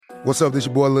What's up, this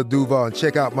your boy Lil Duval, and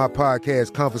check out my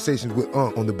podcast, Conversations with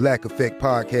Unc, on the Black Effect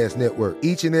Podcast Network.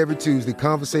 Each and every Tuesday,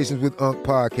 Conversations with Unc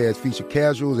podcast feature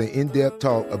casuals and in-depth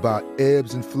talk about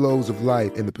ebbs and flows of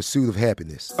life and the pursuit of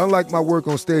happiness. Unlike my work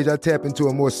on stage, I tap into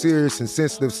a more serious and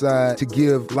sensitive side to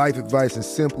give life advice and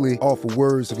simply offer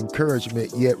words of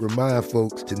encouragement, yet remind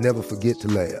folks to never forget to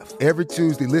laugh. Every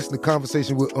Tuesday, listen to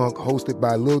Conversations with Unc, hosted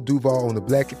by Lil Duval on the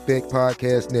Black Effect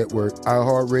Podcast Network,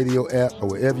 iHeartRadio app, or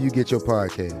wherever you get your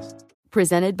podcasts.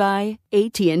 Presented by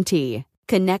AT&T.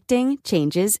 Connecting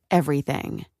changes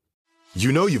everything.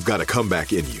 You know you've got a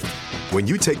comeback in you. When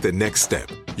you take the next step,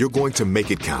 you're going to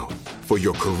make it count. For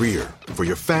your career, for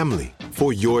your family,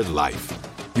 for your life.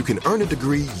 You can earn a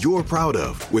degree you're proud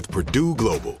of with Purdue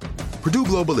Global. Purdue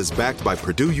Global is backed by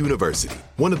Purdue University,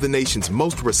 one of the nation's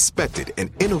most respected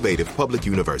and innovative public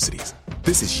universities.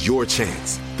 This is your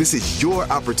chance. This is your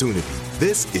opportunity.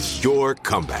 This is your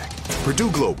comeback. Purdue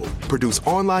Global, Purdue's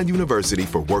online university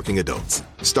for working adults.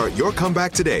 Start your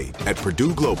comeback today at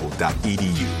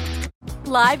purdueglobal.edu.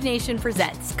 Live Nation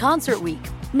presents Concert Week.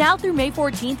 Now through May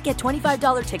 14th, get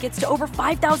 $25 tickets to over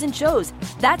 5,000 shows.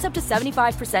 That's up to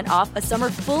 75% off a summer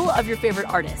full of your favorite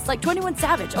artists like 21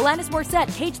 Savage, Alanis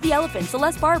Morissette, Cage the Elephant,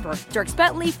 Celeste Barber, Dierks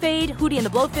Bentley, Fade, Hootie and the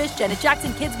Blowfish, Janet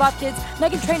Jackson, Kidz Bop Kids,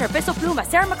 Meghan Trainor, Peso Pluma,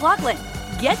 Sarah McLachlan.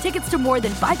 Get tickets to more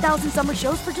than 5,000 summer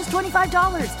shows for just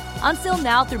 $25. Until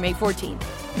now through May 14th.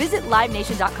 Visit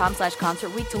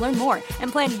LiveNation.com/Concert Week to learn more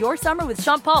and plan your summer with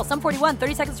Sean Paul, Sum 41,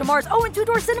 30 Seconds to Mars, and Two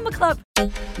Door Cinema Club.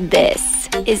 This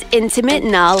is Intimate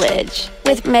Knowledge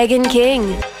with Megan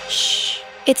King. Shh,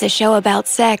 it's a show about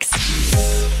sex.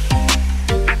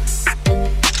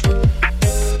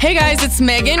 Hey guys, it's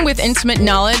Megan with Intimate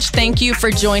Knowledge. Thank you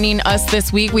for joining us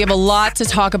this week. We have a lot to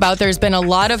talk about. There's been a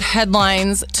lot of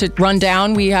headlines to run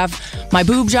down. We have my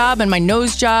boob job and my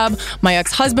nose job. My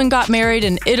ex-husband got married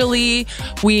in Italy.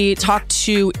 We talked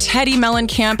to Teddi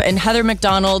Mellencamp and Heather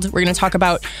McDonald. We're going to talk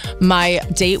about my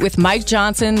date with Mike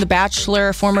Johnson, the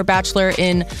Bachelor, former Bachelor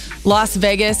in Las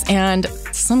Vegas, and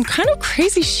some kind of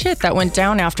crazy shit that went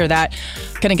down after that.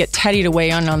 Going to get Teddi to weigh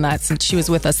in on that since she was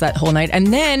with us that whole night.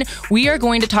 And then we are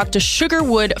going to talk to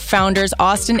Sugarwood founders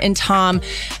Austin and Tom.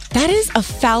 That is a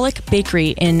phallic bakery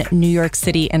in New York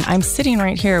City. And I'm sitting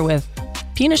right here with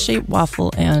penis-shaped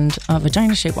waffle and a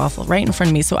vagina-shaped waffle right in front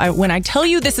of me. So when I tell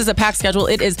you this is a packed schedule,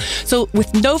 it is. So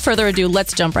with no further ado,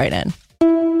 let's jump right in.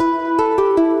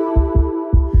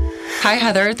 Hi,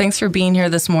 Heather. Thanks for being here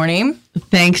this morning.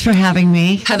 Thanks for having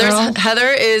me. Heather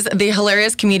is the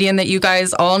hilarious comedian that you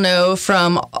guys all know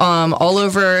from all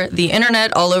over the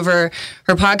internet, all over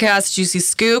her podcast, Juicy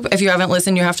Scoop. If you haven't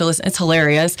listened, you have to listen. It's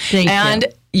hilarious. Thank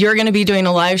you. You're going to be doing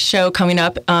a live show coming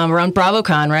up around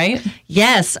BravoCon, right?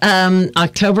 Yes,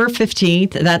 October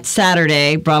 15th. That's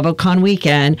Saturday, BravoCon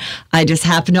weekend. I just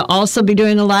happen to also be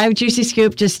doing a live Juicy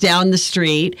Scoop just down the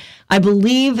street. I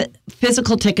believe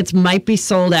physical tickets might be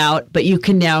sold out, but you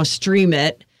can now stream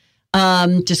it.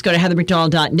 Just go to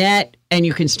heathermcdonald.net and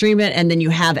you can stream it, and then you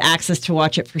have access to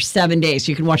watch it for 7 days.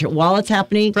 So you can watch it while it's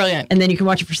happening. Brilliant. And then you can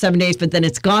watch it for 7 days, but then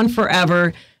it's gone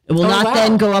forever. It will not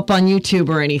then go up on YouTube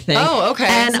or anything. Oh, okay.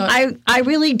 And I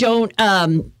really don't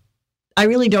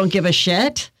give a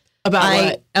shit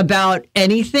about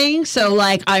anything. So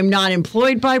like, I'm not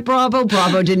employed by Bravo.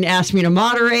 Bravo didn't ask me to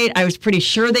moderate. I was pretty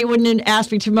sure they wouldn't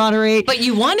ask me to moderate. But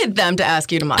you wanted them to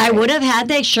ask you to moderate. I would have had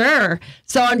they, sure.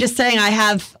 So I'm just saying I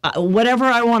have whatever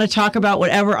I want to talk about,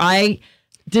 whatever I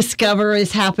discover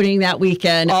is happening that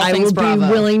weekend. I will be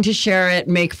willing to share it,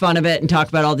 make fun of it, and talk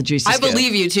about all the juicy stuff. I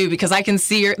believe you too, because I can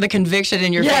see the conviction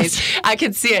in your face. I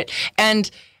can see it. And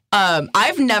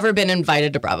I've never been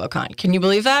invited to BravoCon. Can you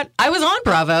believe that? I was on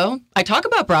Bravo. I talk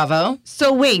about Bravo.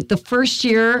 So wait, the first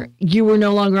year you were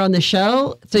no longer on the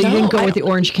show, so you didn't go with the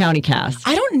Orange County cast.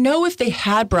 I don't know if they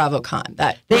had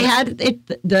BravoCon. They had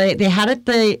it. They had it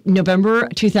the November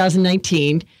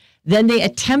 2019. Then they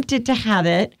attempted to have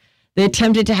it. They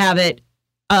attempted to have it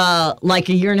like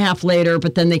a year and a half later,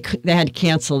 but then they had to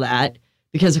cancel that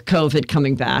because of COVID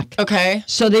coming back. Okay.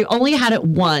 So they only had it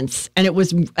once, and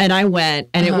I went,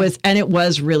 and it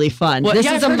was really fun. Well, this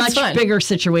is a much bigger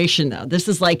situation, though. This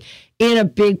is like in a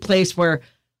big place where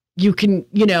you can,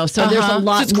 so there's a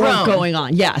lot more going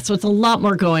on. Yeah, so it's a lot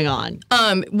more going on.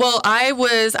 Well,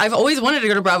 I've always wanted to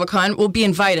go to BravoCon. We'll be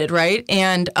invited, right?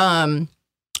 And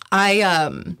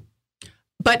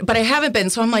But I haven't been,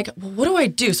 so I'm like, well, what do I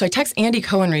do? So I text Andy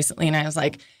Cohen recently, and I was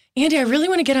like, Andy, I really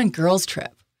want to get on Girls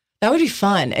Trip. That would be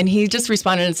fun. And he just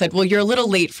responded and said, well, you're a little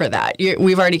late for that.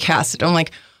 We've already cast it. I'm like,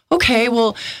 okay,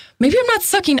 well, maybe I'm not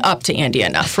sucking up to Andy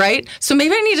enough, right? So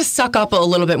maybe I need to suck up a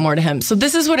little bit more to him. So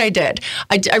this is what I did.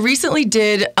 I recently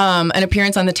did an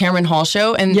appearance on the Tamron Hall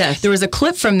show, and there was a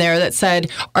clip from there that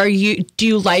said, did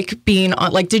you like being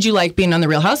on the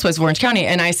Real Housewives of Orange County?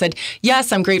 And I said,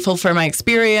 yes, I'm grateful for my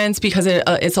experience because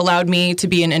it's allowed me to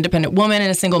be an independent woman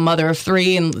and a single mother of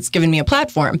 3, and it's given me a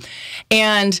platform.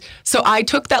 And so I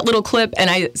took that little clip and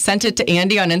I sent it to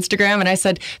Andy on Instagram, and I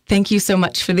said, thank you so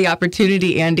much for the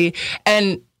opportunity, Andy.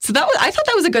 And so I thought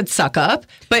that was a good suck up,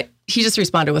 but he just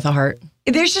responded with a heart.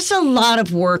 There's just a lot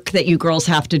of work that you girls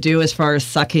have to do as far as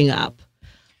sucking up.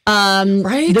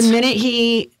 Right. The minute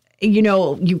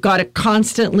you've got to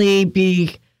constantly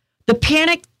be the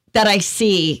panic that I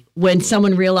see when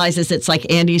someone realizes it's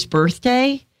like Andy's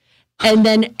birthday. And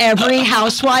then every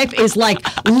housewife is like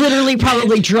literally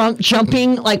probably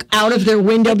jumping like out of their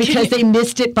window because they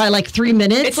missed it by like 3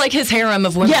 minutes. It's like his harem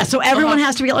of women. Yeah, so everyone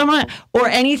has to be like, or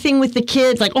anything with the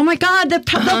kids, like, oh my God, the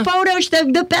photos,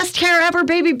 the best hair ever,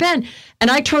 baby Ben. And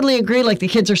I totally agree, like the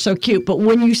kids are so cute. But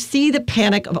when you see the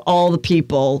panic of all the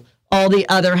people, all the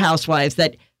other housewives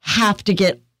that have to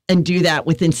get and do that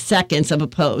within seconds of a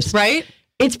post. Right?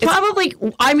 It's probably,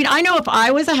 I know if I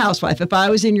was a housewife, if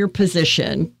I was in your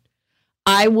position,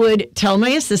 I would tell my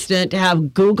assistant to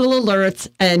have Google alerts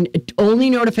and only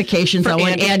notifications on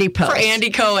when Andy posts. For Andy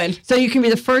Cohen. So you can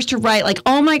be the first to write like,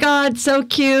 oh my God, so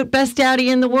cute, best daddy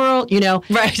in the world,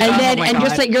 Right. And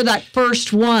just like you're that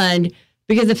first one,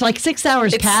 because if like 6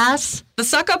 hours pass. The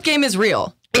suck up game is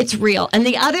real. It's real. And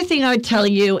the other thing I would tell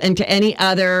you, and to any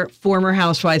other former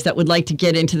housewives that would like to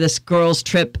get into this girls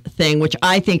trip thing, which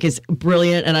I think is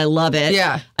brilliant and I love it.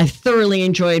 Yeah. I thoroughly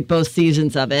enjoyed both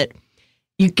seasons of it.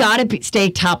 You got to stay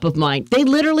top of mind. They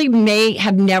literally may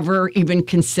have never even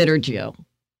considered you.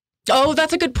 Oh,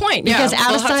 that's a good point. Because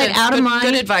out of sight, out of mind.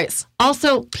 Good advice.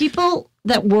 Also, people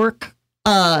that work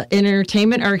in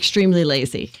entertainment are extremely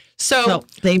lazy. So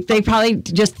they probably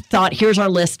just thought, here's our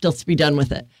list, let's be done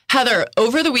with it. Heather,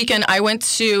 over the weekend, I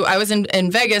was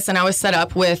in Vegas and I was set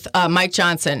up with Mike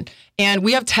Johnson. And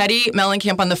we have Teddy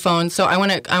Mellencamp on the phone, so I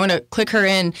want to click her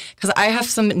in because I have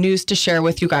some news to share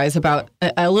with you guys about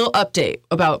a little update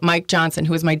about Mike Johnson,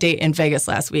 who was my date in Vegas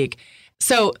last week.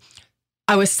 So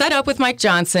I was set up with Mike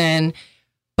Johnson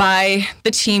by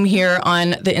the team here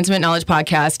on the Intimate Knowledge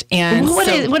podcast. And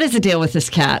what is the deal with this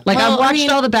cat? Like, I've watched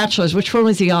all the Bachelors. Which one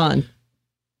was he on?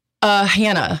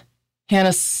 Hannah's.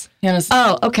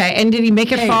 Oh, okay. And did he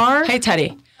make it far? Hey,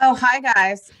 Teddy. Oh, hi,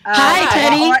 guys. Hi,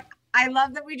 Teddy. I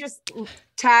love that we just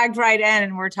tagged right in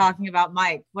and we're talking about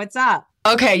Mike. What's up?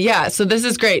 Okay, yeah. So this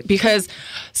is great because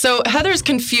Heather's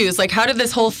confused. Like, how did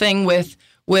this whole thing with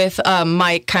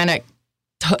Mike kind of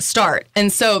start?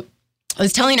 And so I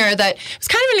was telling her that it was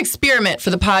kind of an experiment for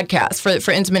the podcast,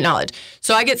 for Intimate Knowledge.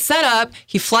 So I get set up,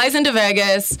 he flies into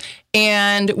Vegas,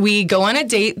 and we go on a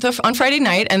date on Friday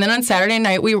night, and then on Saturday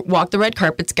night, we walk the red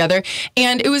carpet together.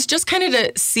 And it was just kind of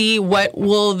to see what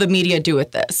will the media do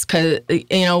with this, because,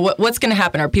 what's going to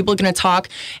happen? Are people going to talk?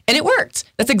 And it worked.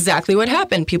 That's exactly what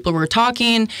happened. People were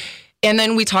talking, and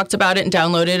then we talked about it and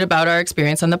downloaded about our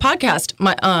experience on the podcast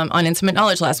on Intimate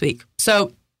Knowledge last week.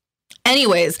 So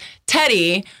anyways,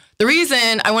 Teddy, the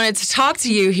reason I wanted to talk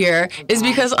to you here is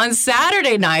because on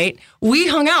Saturday night, we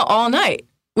hung out all night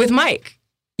with Mike.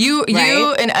 You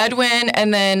and Edwin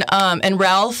and then and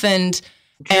Ralph and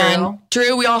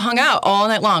Drew, we all hung out all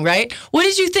night long, right? What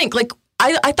did you think? Like,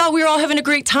 I thought we were all having a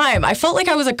great time. I felt like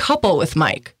I was a couple with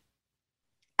Mike.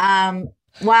 Well,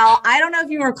 I don't know if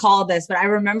you recall this, but I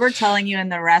remember telling you in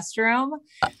the restroom.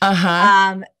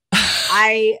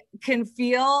 I can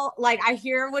feel like I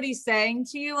hear what he's saying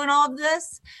to you and all of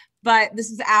this, but this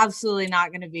is absolutely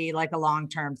not going to be like a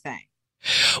long-term thing.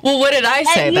 Well, what did I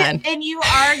say then? And you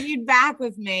argued back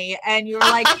with me and you were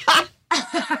like,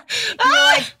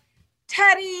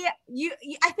 Teddy,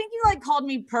 I think you like called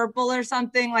me purple or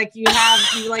something. Like you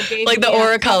like gave like me the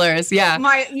aura colors. Yeah.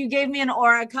 You gave me an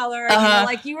aura color. And you were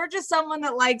like, you were just someone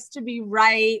that likes to be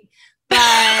right.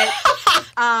 But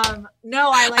no,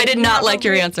 I did not like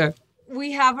your answer.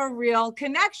 We have a real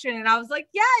connection. And I was like,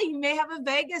 yeah, you may have a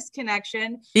Vegas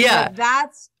connection. Yeah. But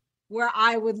that's where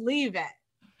I would leave it.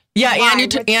 Yeah,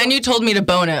 and you told me to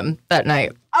bone him that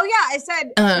night. Oh, yeah. I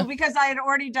said, because I had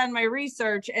already done my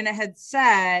research and it had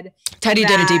said Teddy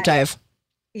did a deep dive.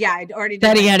 Yeah, I'd already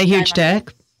done that he had a huge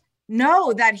dick?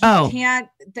 No, that he can't.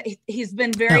 He's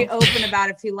been very open about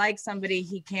if he likes somebody,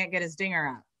 he can't get his dinger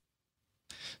out.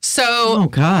 So. Oh,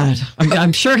 God.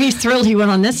 I'm sure he's thrilled he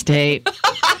went on this date.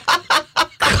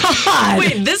 God.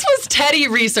 Wait, this was Teddy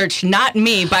research, not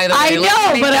me, by the way. I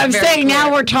know, but I'm saying clear.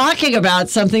 Now we're talking about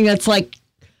something that's like,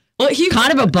 well, he's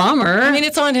kind of a bummer. I mean,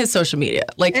 it's on his social media.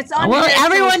 Like, it's on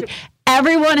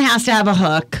everyone has to have a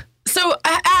hook. So,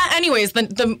 anyways,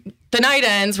 the night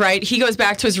ends, right? He goes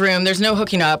back to his room. There's no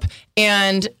hooking up.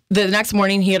 And the next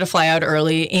morning he had to fly out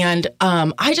early. And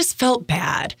I just felt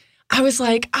bad. I was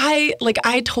like,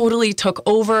 I totally took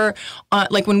over.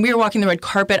 Like when we were walking the red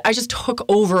carpet, I just took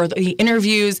over the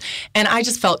interviews and I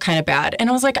just felt kind of bad. And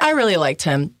I was like, I really liked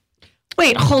him.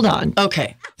 Wait, hold on.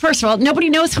 Okay. First of all, nobody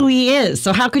knows who he is.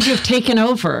 So how could you have taken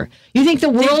over? You think the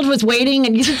world was waiting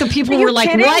and you think the people were like,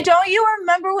 kidding? what? Don't you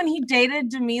remember when he dated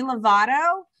Demi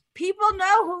Lovato? People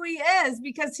know who he is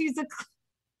because he's a...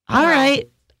 All right.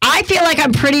 I feel like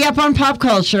I'm pretty up on pop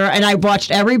culture and I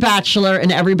watched every Bachelor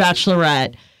and every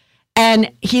Bachelorette. And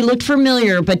he looked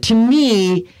familiar, but to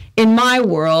me, in my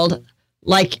world,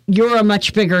 like you're a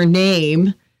much bigger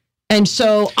name. And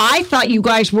so I thought you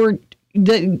guys were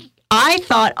I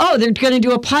thought, they're going to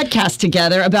do a podcast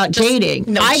together about dating.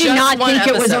 No, I did not think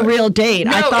it was a real date.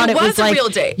 No, I thought it was a like real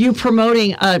date. You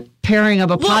promoting a pairing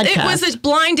of a podcast. Well, it was a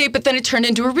blind date, but then it turned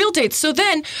into a real date. So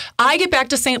then I get back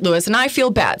to St. Louis and I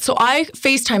feel bad. So I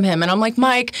FaceTime him and I'm like,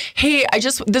 Mike, hey,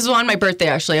 this is on my birthday,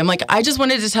 actually. I'm like, I just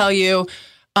wanted to tell you,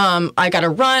 I got to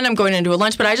run. I'm going into a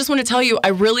lunch, but I just want to tell you, I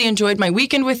really enjoyed my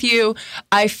weekend with you.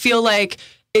 I feel like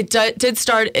it did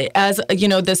start as,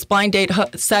 this blind date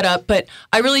setup, but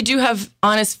I really do have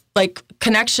honest,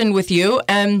 connection with you.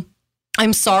 And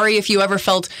I'm sorry if you ever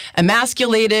felt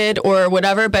emasculated or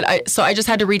whatever, but so I just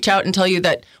had to reach out and tell you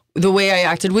that the way I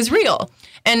acted was real.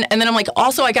 And then I'm like,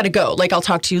 also, I got to go. I'll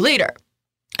talk to you later.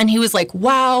 And he was like,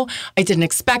 wow, I didn't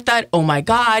expect that. Oh, my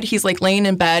God. He's laying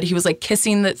in bed. He was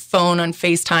kissing the phone on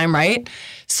FaceTime, right?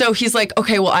 So he's like,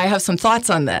 okay, well, I have some thoughts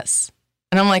on this.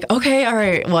 And I'm like, okay, all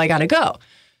right, well, I got to go.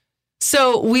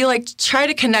 So we try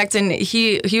to connect and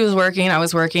he was working. I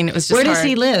was working. It was just Where does hard.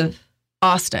 he live?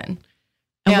 Austin.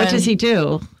 And what does he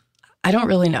do? I don't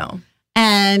really know.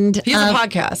 And he has a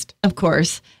podcast. Of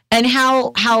course. And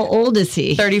how old is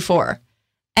he? 34.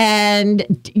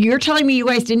 And you're telling me you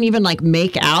guys didn't even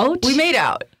make out? We made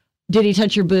out. Did he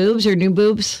touch your boobs or new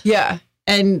boobs? Yeah.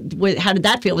 And how did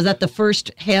that feel? Was that the first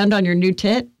hand on your new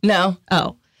tit? No.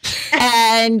 Oh.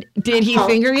 And did he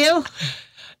finger you?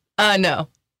 No.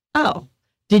 Oh.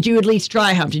 Did you at least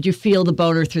dry hump? Did you feel the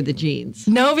boner through the jeans?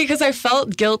 No, because I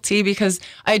felt guilty because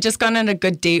I had just gone on a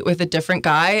good date with a different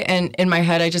guy. And in my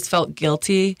head, I just felt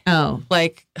guilty. Oh.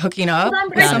 Hooking up.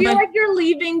 I feel like you're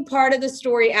leaving part of the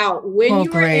story out. When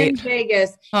you were in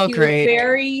Vegas, he was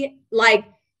very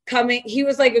he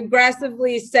was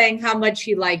aggressively saying how much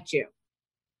he liked you.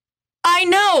 I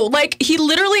know. He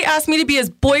literally asked me to be his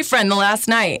boyfriend the last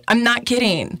night. I'm not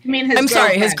kidding. I mean,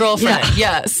 his girlfriend.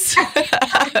 Yeah. Yes.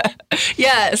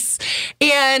 Yes.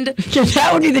 And that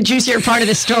would be the juicier part of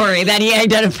the story, that he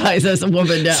identifies as a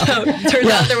woman now. So turns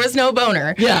out there was no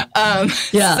boner. Yeah.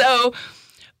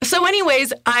 So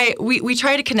anyways, we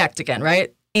try to connect again,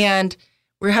 right? And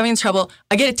we're having trouble.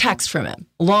 I get a text from him.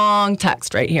 Long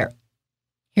text right here.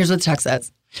 Here's what the text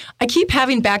says. I keep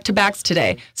having back-to-backs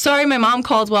today. Sorry, my mom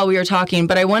called while we were talking,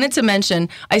 but I wanted to mention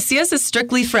I see us as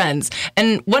strictly friends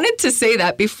and wanted to say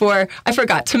that before I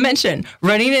forgot to mention.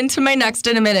 Running into my next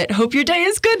in a minute. Hope your day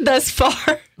is good thus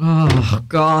far. Oh,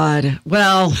 God.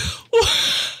 Well.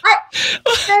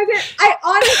 I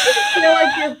honestly feel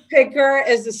like your picker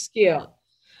is askew.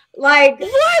 What?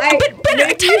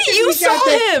 But Teddy, you saw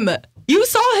him. You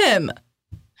saw him.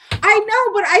 I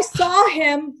know, but I saw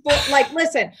him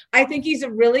listen, I think he's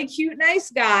a really cute, nice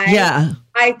guy. Yeah.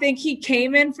 I think he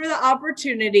came in for the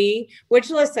opportunity, which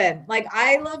listen,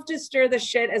 I love to stir the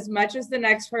shit as much as the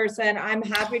next person. I'm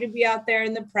happy to be out there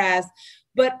in the press,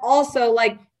 but also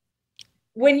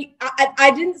when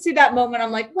I didn't see that moment,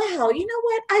 I'm like, wow, you know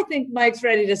what? I think Mike's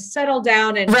ready to settle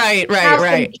down and have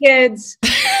some kids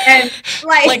and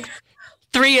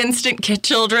 3 instant kid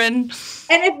children.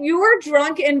 And if you were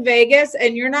drunk in Vegas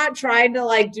and you're not trying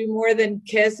to do more than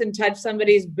kiss and touch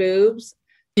somebody's boobs,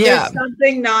 there's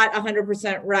something not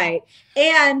 100% right.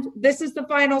 And this is the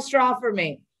final straw for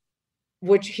me,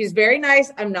 which he's very nice.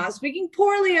 I'm not speaking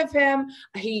poorly of him.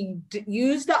 He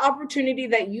used the opportunity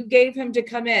that you gave him to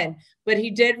come in, but he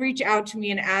did reach out to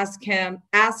me and ask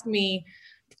me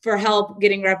for help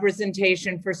getting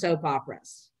representation for soap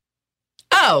operas.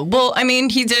 Oh, well, I mean,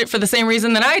 he did it for the same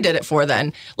reason that I did it for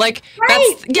then. Which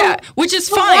is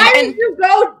fine.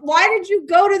 Why did you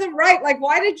go to the right?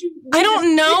 Why did you? I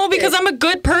don't know, because I'm a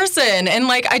good person and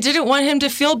I didn't want him to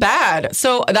feel bad.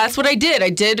 So that's what I did. I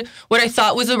did what I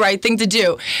thought was the right thing to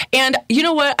do. And you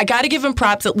know what? I got to give him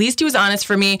props. At least he was honest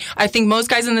for me. I think most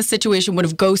guys in this situation would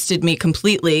have ghosted me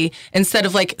completely instead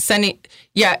of sending.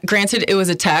 Yeah, granted, it was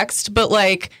a text, but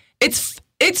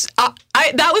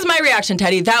that was my reaction,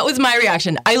 Teddy. That was my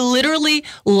reaction. I literally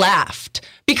laughed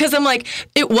because I'm like,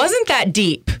 it wasn't that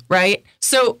deep, right?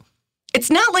 So it's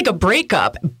not like a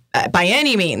breakup by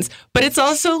any means, but it's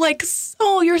also like,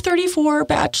 oh, you're 34,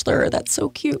 bachelor. That's so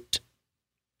cute.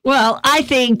 Well, I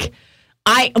think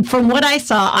from what I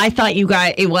saw, I thought you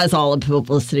guys, it was all a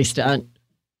publicity stunt.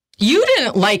 You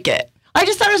didn't like it. I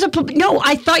just thought it was no,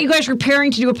 I thought you guys were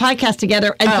pairing to do a podcast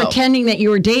together and pretending that you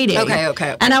were dating.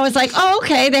 Okay. And I was like, oh,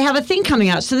 okay, they have a thing coming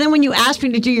out. So then when you asked me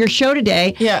to do your show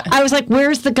today, I was like,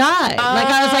 where's the guy? Like,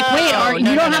 I was like, wait,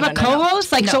 you don't have a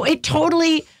co-host? Like, so it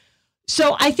totally,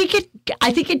 so I think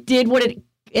it did what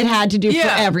it had to do for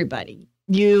everybody.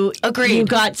 You agreed. You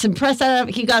got some press out of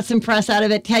it. He got some press out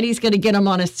of it. Teddy's going to get him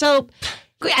on a soap.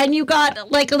 And you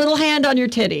got like a little hand on your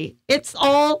titty. It's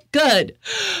all good.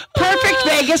 Perfect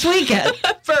Vegas weekend.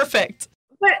 Perfect.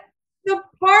 But the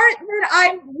part that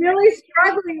I'm really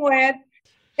struggling with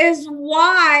is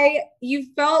why you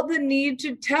felt the need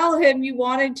to tell him you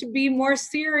wanted to be more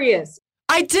serious.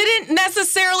 I didn't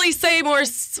necessarily say more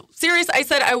serious. I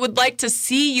said I would like to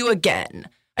see you again.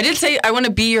 I didn't say I want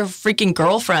to be your freaking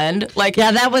girlfriend. Like,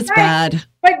 yeah, that was bad.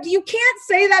 But you can't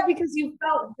say that because you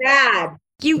felt bad.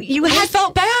 I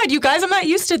felt bad, you guys. I'm not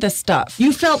used to this stuff.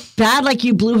 You felt bad, like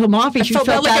you blew him off. I felt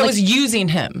bad like I was using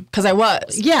him because I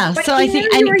was. Yeah, but so I think,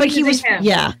 but he was,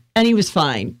 and he was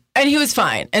fine. And he was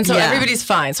fine, and so everybody's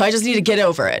fine. So I just need to get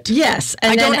over it. Yes,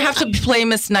 and I don't have to play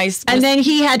Miss Nice. And then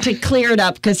he had to clear it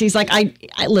up because he's like, I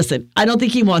listen. I don't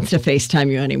think he wants to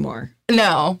FaceTime you anymore.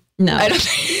 No, I don't.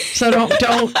 So don't.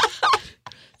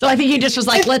 So I think he just was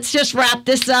like, let's just wrap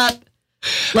this up.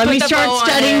 Let me start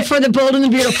studying for the Bold and the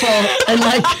Beautiful. And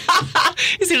like,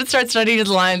 he's going to start studying his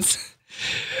lines.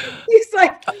 He's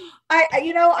like,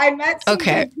 I met some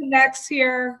good connects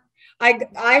here.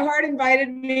 iHeart invited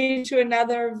me to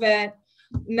another event.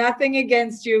 Nothing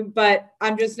against you, but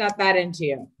I'm just not that into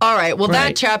you. All right. Well,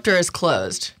 that chapter is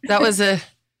closed. That was a...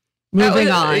 Moving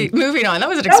on. That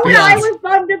was an experience. What I was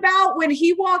bummed about when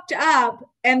he walked up,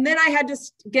 and then I had to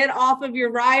get off of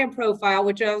your Raya profile,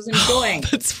 which I was enjoying.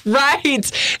 That's right.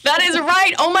 That is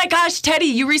right. Oh my gosh, Teddy,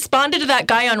 you responded to that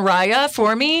guy on Raya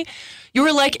for me. You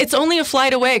were like, it's only a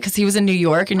flight away because he was in New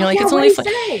York, and you're like, it's only a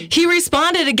flight. He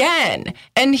responded again,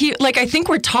 and he I think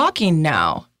we're talking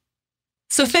now.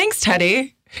 So thanks,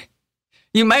 Teddy.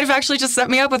 You might have actually just set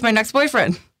me up with my next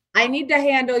boyfriend. I need to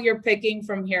handle your picking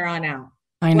from here on out.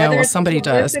 I know. Well, somebody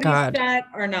does. God.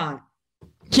 Or not.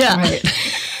 Yeah. Right.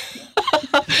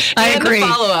 I agree. The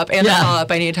follow-up. And the follow-up.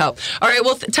 I need help. All right.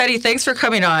 Well, Teddy, thanks for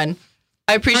coming on.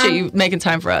 I appreciate you making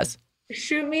time for us.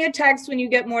 Shoot me a text when you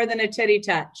get more than a titty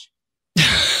touch.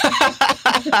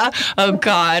 Oh,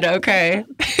 God. Okay.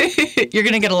 You're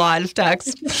going to get a lot of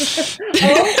texts.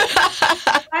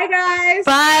 Bye, guys.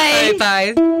 Bye.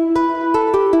 Bye.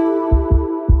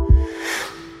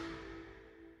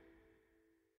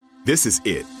 This is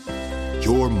it.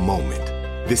 Your moment.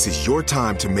 This is your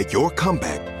time to make your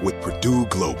comeback with Purdue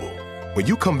Global. When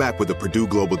you come back with a Purdue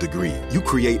Global degree, you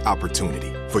create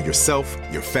opportunity for yourself,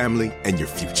 your family, and your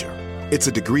future. It's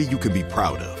a degree you can be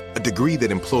proud of, a degree that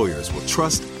employers will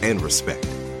trust and respect.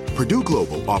 Purdue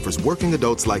Global offers working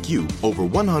adults like you over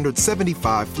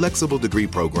 175 flexible degree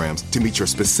programs to meet your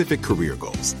specific career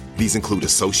goals. These include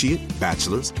associate,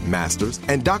 bachelor's, master's,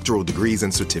 and doctoral degrees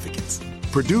and certificates.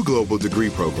 Purdue Global degree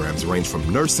programs range from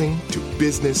nursing to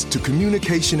business to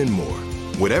communication and more.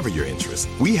 Whatever your interest,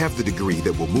 we have the degree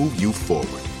that will move you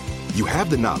forward. You have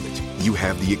the knowledge, you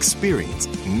have the experience.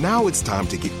 Now it's time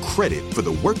to get credit for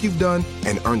the work you've done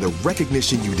and earn the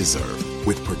recognition you deserve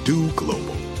with Purdue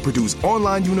Global, Purdue's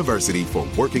online university for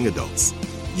working adults.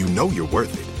 You know you're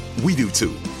worth it. We do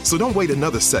too. So don't wait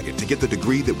another second to get the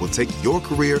degree that will take your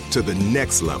career to the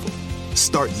next level.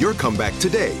 Start your comeback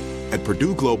today at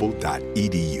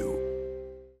purdueglobal.edu.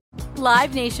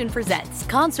 Live Nation presents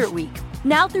Concert Week.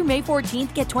 Now through May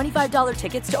 14th, get $25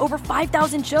 tickets to over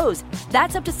 5,000 shows.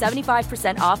 That's up to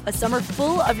 75% off a summer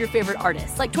full of your favorite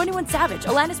artists like 21 Savage,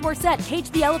 Alanis Morissette,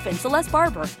 Cage the Elephant, Celeste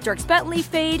Barber, Dierks Bentley,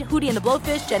 Fade, Hootie and the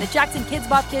Blowfish, Janet Jackson, Kidz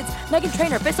Bop Kids, Meghan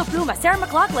Trainor, Peso Pluma, Sarah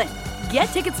McLachlan. Get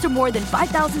tickets to more than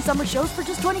 5,000 summer shows for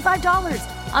just $25.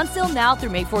 Until now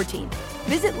through May 14th.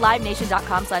 Visit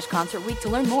LiveNation.com/Concert Week to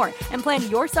learn more and plan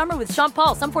your summer with Sean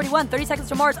Paul, Sum 41, 30 Seconds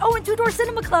to Mars, and Two Door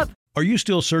Cinema Club. Are you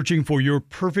still searching for your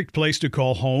perfect place to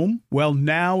call home? Well,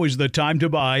 now is the time to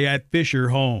buy at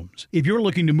Fisher Homes. If you're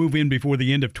looking to move in before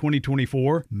the end of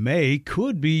 2024, May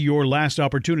could be your last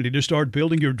opportunity to start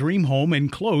building your dream home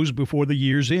and close before the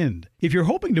year's end. If you're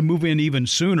hoping to move in even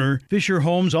sooner, Fisher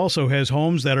Homes also has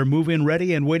homes that are move-in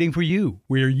ready and waiting for you,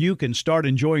 where you can start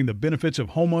enjoying the benefits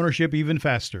of homeownership even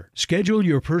faster. Schedule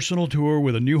your personal tour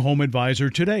with a new home advisor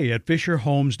today at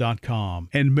FisherHomes.com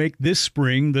and make this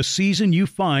spring the season you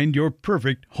find your your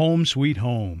perfect home sweet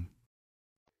home.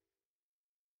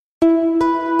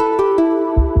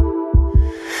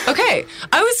 Okay,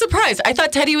 I was surprised. I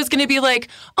thought Teddy was going to be like,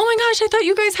 oh my gosh, I thought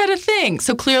you guys had a thing.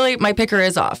 So clearly my picker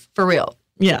is off, for real.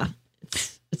 Yeah,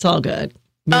 it's all good.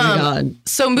 Moving on.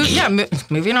 So,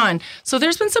 moving on. So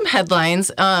there's been some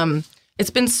headlines. It's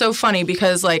been so funny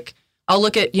because, like, I'll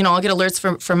look at, I'll get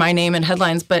alerts for my name and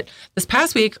headlines. But this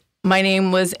past week, my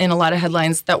name was in a lot of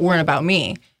headlines that weren't about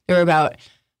me. They were about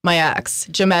my ex,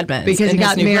 Jim Edmonds. Because he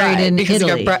got married in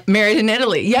Italy. He got married in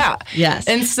Italy, yeah. Yes.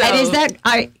 And so... And is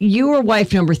that... you were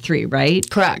wife number 3, right?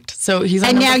 Correct. So he's on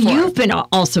and number now 4. You've been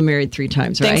also married 3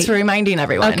 times, right? Thanks for reminding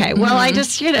everyone. Okay. Well, I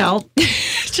just,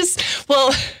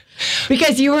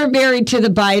 because you were married to the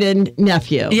Biden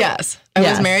nephew. Yes. I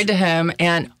was married to him.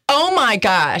 And oh my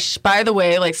gosh, by the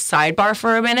way, like sidebar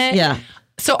for a minute. Yeah.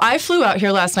 So I flew out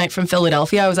here last night from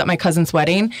Philadelphia. I was at my cousin's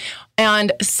wedding.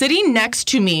 And sitting next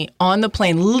to me on the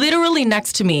plane, literally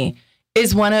next to me,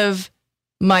 is one of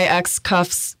my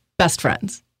ex-cuff's best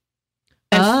friends.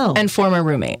 And former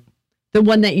roommate. The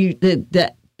one that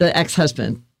the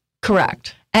ex-husband.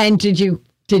 Correct. And did you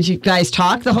guys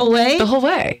talk the whole way? The whole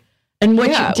way. And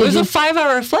what? Yeah, it was a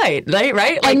 5-hour flight, right?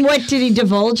 Like, and what did he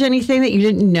divulge? Anything that you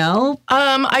didn't know?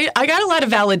 I got a lot of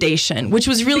validation, which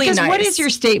was really nice. What is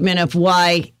your statement of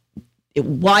why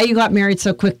you got married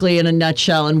so quickly in a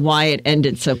nutshell, and why it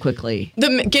ended so quickly?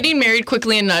 The getting married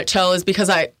quickly in a nutshell is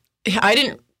because I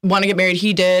didn't want to get married.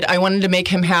 He did. I wanted to make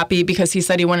him happy because he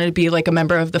said he wanted to be like a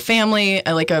member of the family,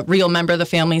 like a real member of the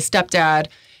family, stepdad,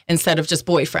 instead of just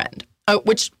boyfriend,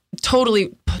 which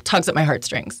totally tugs at my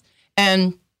heartstrings.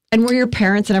 And were your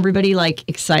parents and everybody like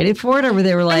excited for it, or were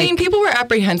they like? I mean, people were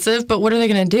apprehensive, but what are they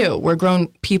going to do? We're grown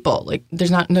people. Like,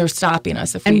 they're stopping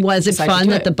us. And was it fun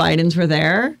that the Bidens were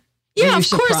there? Yeah, of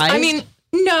course. I mean,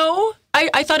 no.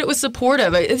 I thought it was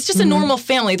supportive. It's just a normal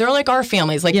family. They're like our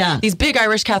families, like these big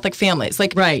Irish Catholic families,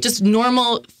 like just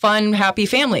normal, fun, happy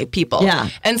family people. Yeah.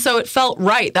 And so it felt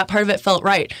right. That part of it felt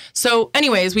right. So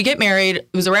anyways, we get married. It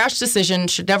was a rash decision.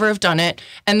 Should never have done it.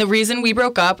 And the reason we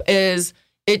broke up is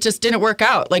it just didn't work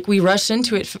out. Like, we rushed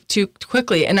into it too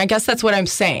quickly. And I guess that's what I'm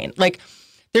saying. Like,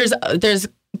 there's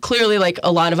clearly like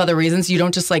a lot of other reasons. You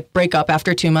don't just like break up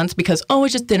after 2 months because, it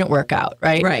just didn't work out.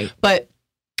 Right. Right. But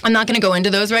I'm not going to go into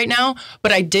those right now,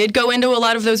 but I did go into a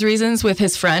lot of those reasons with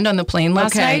his friend on the plane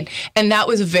last night. And that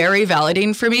was very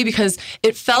validating for me because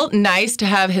it felt nice to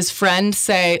have his friend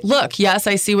say, look, yes,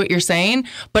 I see what you're saying,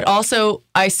 but also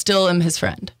I still am his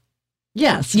friend.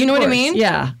 Yes. You know what I mean?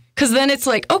 Yeah. Because then it's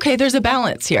like, okay, there's a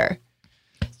balance here.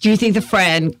 Do you think the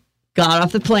friend got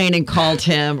off the plane and called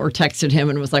him or texted him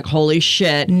and was like, holy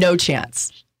shit? No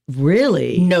chance.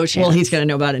 Really? No chance. Well, he's going to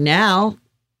know about it now.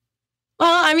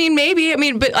 Well, I mean, maybe. I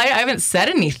mean, but I haven't said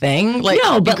anything. Like,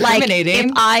 no, but like,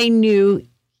 if I knew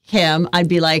him, I'd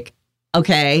be like,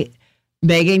 okay,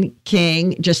 Megan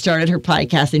King just started her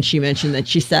podcast and she mentioned that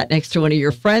she sat next to one of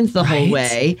your friends the whole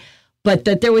way, but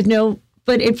that there was no,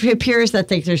 but it appears that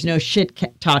there's no shit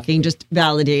talking, just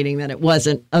validating that it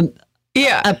wasn't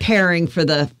a pairing for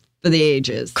the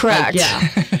ages. Correct.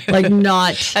 Like, like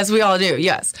not. As we all do,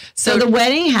 yes. So the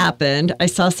wedding happened. I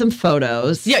saw some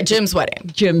photos. Yeah, Jim's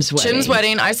wedding. Jim's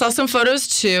wedding. I saw some photos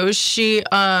too.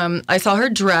 I saw her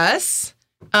dress.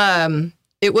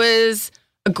 It was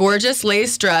a gorgeous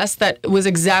lace dress that was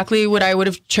exactly what I would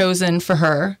have chosen for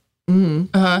her.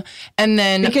 Mm-hmm. And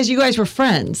then. Because you guys were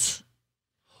friends.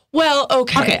 Well,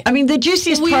 okay. I mean, the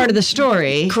juiciest part of the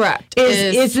story, correct,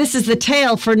 is this is the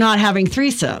tale for not having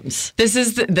threesomes. This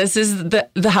is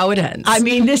the how it ends. I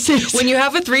mean, this is when you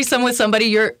have a threesome with somebody,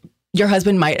 your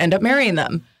husband might end up marrying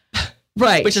them,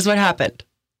 right? Which is what happened.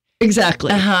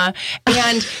 Exactly.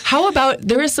 And how about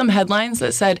there is some headlines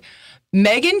that said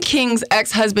Megan King's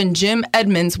ex-husband Jim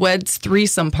Edmonds weds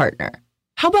threesome partner.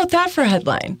 How about that for a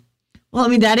headline? Well, I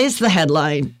mean, that is the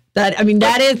headline.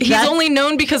 He's only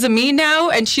known because of me now,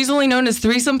 and she's only known as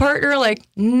threesome partner. Like,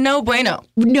 no bueno.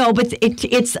 No, but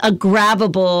it's a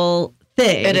grabbable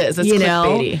thing. It is. It's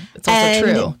clickbaity. It's also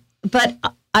true. But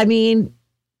I mean,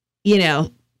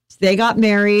 they got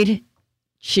married.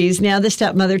 She's now the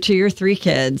stepmother to your 3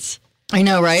 kids. I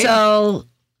know, right? So,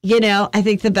 I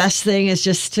think the best thing is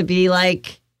just to be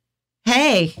like,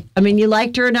 hey, I mean, you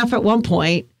liked her enough at one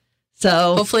point.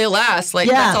 So hopefully it lasts. Like,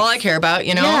 that's all I care about,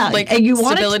 Yeah. Like, and you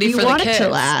stability for the kids. You want it to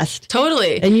last.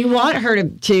 Totally. And you want her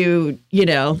to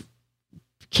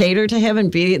cater to him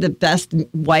and be the best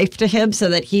wife to him so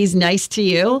that he's nice to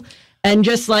you. And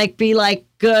just like, be like,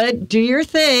 good, do your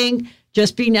thing.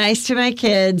 Just be nice to my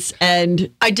kids.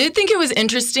 And I did think it was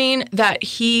interesting that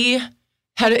he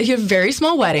had a very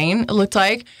small wedding, it looked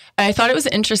like. And I thought it was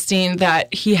interesting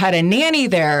that he had a nanny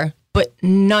there but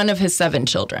none of his 7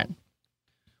 children.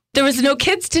 There was no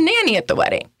kids to nanny at the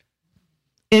wedding.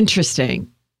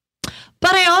 Interesting.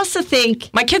 But I also think...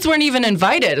 My kids weren't even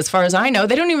invited, as far as I know.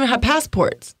 They don't even have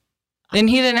passports. And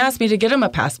he didn't ask me to get him a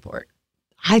passport.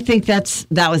 I think that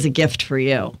was a gift for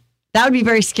you. That would be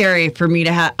very scary for me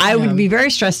to have. I would be very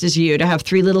stressed as you to have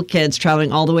 3 little kids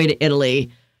traveling all the way to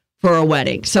Italy for a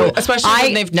wedding. So especially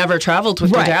when they've never traveled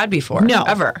with their dad before. No,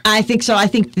 ever. I think so. I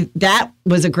think that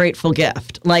was a grateful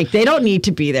gift. Like, they don't need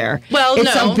to be there. Well,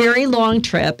 it's a very long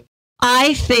trip.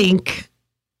 I think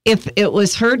if it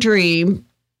was her dream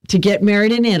to get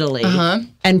married in Italy,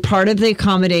 and part of the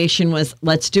accommodation was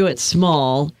let's do it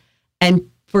small, and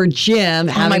for Jim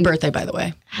having my birthday, by the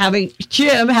way, having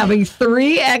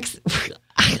 3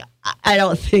 I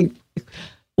don't think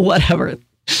whatever.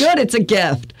 Good, it's a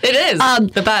gift. It is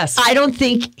the best. I don't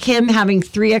think him having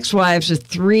 3 ex-wives with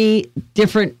 3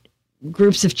 different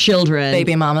groups of children,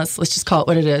 baby mamas, let's just call it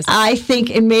what it is. I think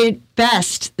it made it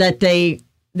best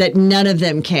that none of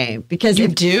them came, because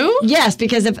yes,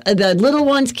 because if the little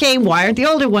ones came, why aren't the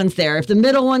older ones there? If the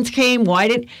middle ones came, why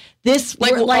did this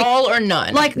all or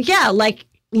none?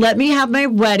 Let me have my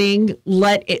wedding.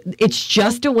 It's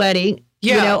just a wedding.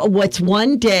 Yeah. You know, what's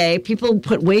one day? People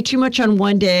put way too much on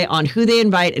one day on who they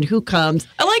invite and who comes.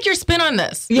 I like your spin on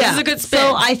this. Yeah. This is a good spin.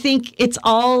 So I think it's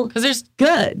all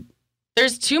good.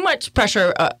 There's too much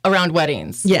pressure around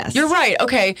weddings. Yes. You're right.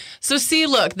 Okay. So see,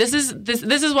 look, this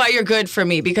is why you're good for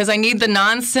me, because I need the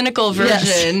non-cynical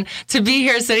version to be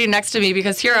here sitting next to me,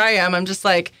 because here I am. I'm just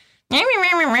like,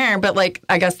 but like,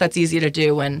 I guess that's easy to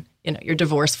do when, you know, you're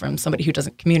divorced from somebody who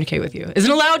doesn't communicate with you,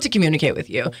 isn't allowed to communicate with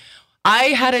you. I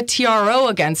had a TRO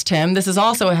against him. This is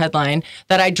also a headline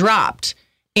that I dropped,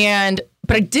 but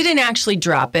I didn't actually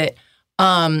drop it.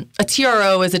 A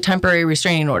TRO is a temporary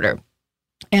restraining order.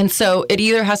 And so it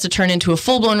either has to turn into a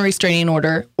full-blown restraining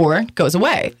order or goes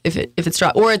away if it's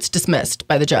dropped, or it's dismissed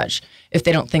by the judge if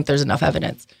they don't think there's enough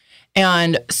evidence.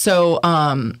 And so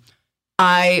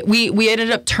we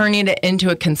ended up turning it into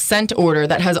a consent order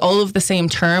that has all of the same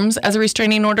terms as a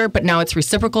restraining order, but now it's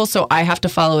reciprocal, so I have to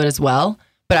follow it as well.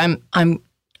 But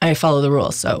I follow the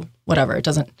rules, so whatever, it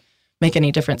doesn't make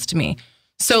any difference to me.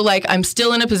 So like, I'm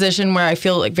still in a position where I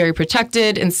feel like very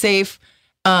protected and safe.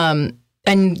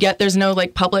 And yet there's no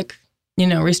like public, you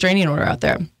know, restraining order out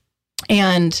there.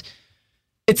 And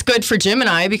it's good for Jim and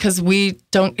I because we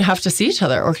don't have to see each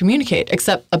other or communicate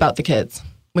except about the kids,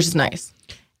 which is nice.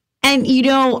 And, you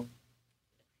know,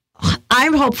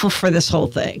 I'm hopeful for this whole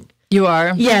thing. You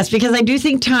are? Yes, because I do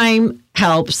think time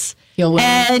helps. You'll win.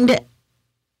 And,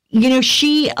 you know,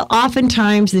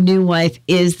 oftentimes the new wife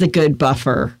is the good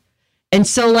buffer. And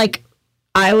so, like,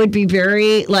 I would be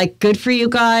very, like, good for you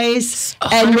guys.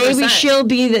 100%. And maybe she'll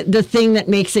be the thing that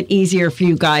makes it easier for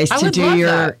you guys to do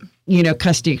your, you know,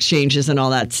 custody exchanges and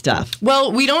all that stuff.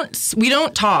 Well, we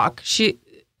don't talk.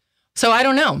 So I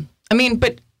don't know. I mean,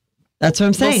 but that's what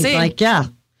I'm saying. We'll see. Like, yeah.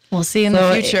 We'll see in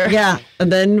the future. Yeah.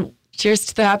 And then cheers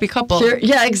to the happy couple.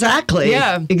 Yeah, exactly.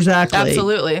 Yeah. Exactly.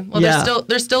 Absolutely. Well,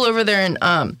 they're still over there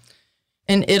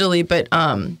in Italy, but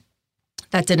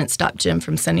that didn't stop Jim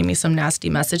from sending me some nasty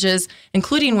messages,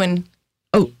 including when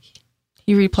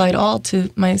he replied all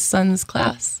to my son's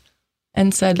class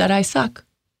and said that I suck.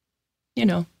 You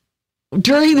know,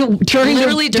 during the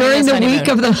week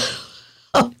of the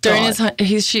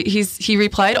he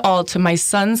replied all to my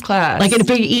son's class, like in a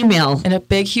big email,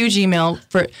 huge email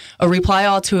for a reply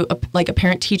all to a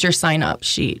parent teacher sign up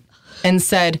sheet, and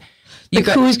said,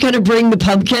 who's going to bring the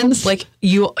pumpkins? Like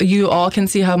you all can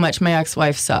see how much my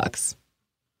ex-wife sucks.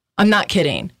 I'm not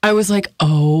kidding. I was like,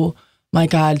 oh my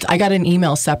God. I got an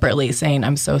email separately saying,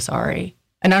 I'm so sorry.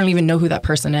 And I don't even know who that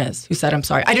person is who said, I'm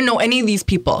sorry. I didn't know any of these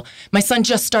people. My son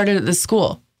just started at this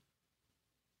school.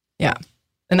 Yeah.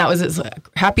 And that was his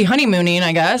happy honeymooning,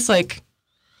 I guess. Like,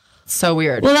 so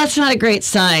weird. Well, that's not a great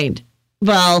sign.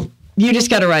 Well, you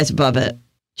just got to rise above it.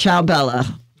 Ciao,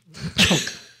 Bella.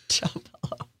 Ciao,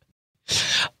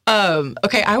 Bella.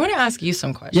 Okay, I want to ask you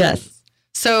some questions. Yes.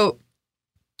 So,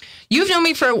 you've known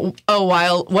me for a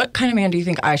while. What kind of man do you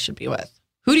think I should be with?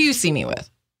 Who do you see me with?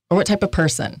 Or what type of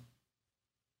person?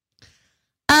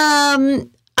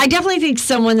 I definitely think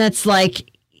someone that's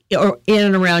like or in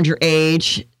and around your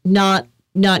age, not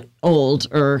old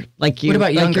or like you. What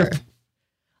about younger?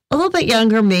 A little bit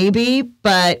younger, maybe,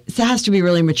 but it has to be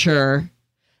really mature.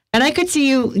 And I could see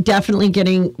you definitely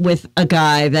getting with a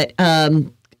guy that,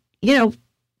 you know,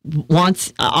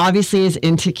 obviously is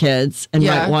into kids and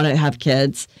might want to have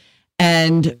kids.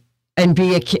 And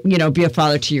be a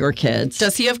father to your kids.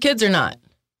 Does he have kids or not?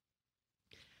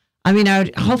 I mean,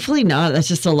 hopefully not. That's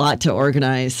just a lot to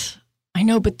organize. I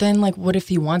know, but then like, what if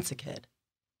he wants a kid?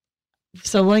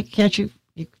 So why can't you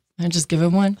I just give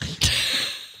him one?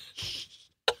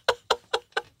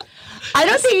 I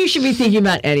don't think you should be thinking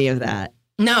about any of that.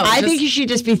 No. I think you should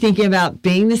just be thinking about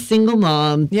being the single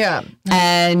mom. Yeah.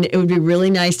 And it would be really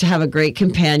nice to have a great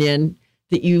companion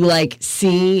that you like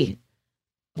see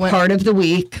part of the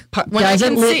week.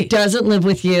 Doesn't live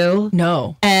with you.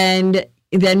 No. And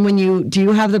then when you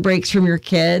do have the breaks from your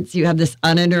kids, you have this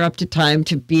uninterrupted time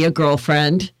to be a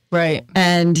girlfriend. Right.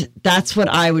 And that's what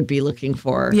I would be looking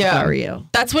for if I were you.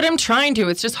 That's what I'm trying to.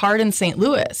 It's just hard in St.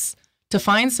 Louis to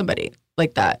find somebody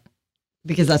like that.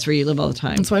 Because that's where you live all the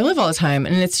time. That's where I live all the time.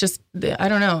 And it's just, I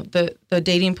don't know, the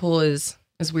dating pool is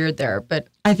weird there. But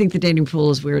I think the dating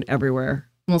pool is weird everywhere.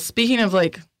 Well, speaking of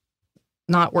like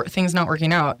things not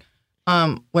working out,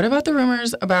 what about the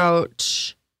rumors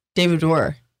about David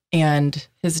Dorr and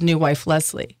his new wife,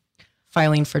 Leslie,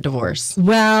 filing for divorce?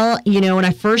 Well, when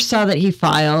I first saw that he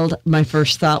filed, my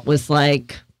first thought was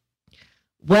like,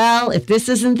 well, if this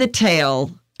isn't the tale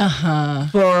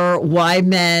for why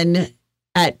men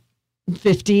at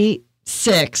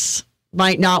 56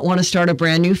 might not want to start a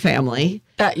brand new family.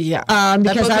 That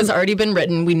because book has already been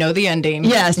written. We know the ending.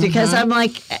 Yes, because I'm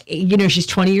like, she's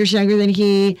 20 years younger than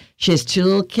he. She has 2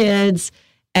 little kids.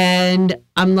 And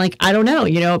I'm like, I don't know.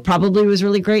 It probably was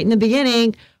really great in the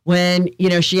beginning when,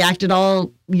 she acted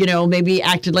all, maybe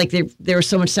acted like there was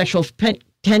so much sexual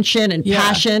tension and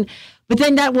passion. But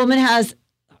then that woman has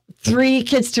 3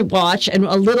 kids to watch and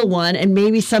a little one and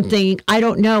maybe something, I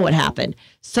don't know what happened.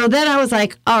 So then I was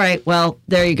like, all right, well,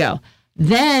 there you go.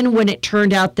 Then when it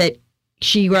turned out that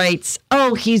she writes,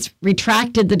 oh, he's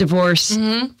retracted the divorce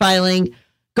filing,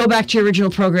 go back to your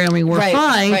original programming, we're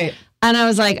fine. Right. And I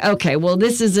was like, okay, well,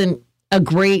 this isn't a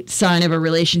great sign of a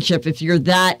relationship if you're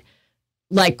that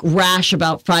like rash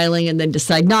about filing and then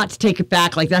decide not to take it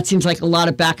back. Like that seems like a lot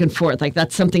of back and forth. Like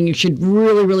that's something you should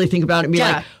really, really think about and be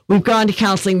like, we've gone to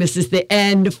counseling. This is the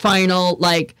end, final,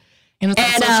 like. And it's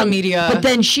on social media. But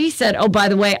then she said, oh, by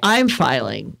the way, I'm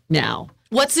filing now.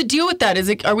 What's the deal with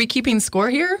that? Are we keeping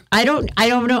score here? I don't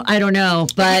know.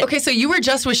 But okay, so you were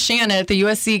just with Shannon at the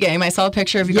USC game. I saw a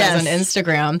picture of you guys on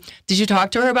Instagram. Did you talk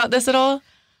to her about this at all?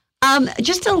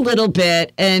 Just a little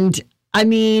bit. And I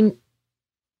mean,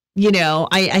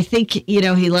 I think,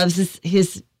 he loves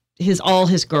his all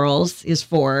his girls, his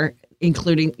 4,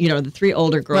 including, the 3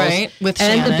 older girls. Right, with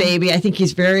and Shannon. The baby. I think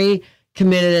he's very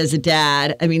committed as a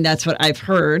dad. I mean, that's what I've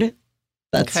heard.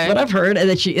 That's what I've heard. And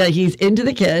that he's into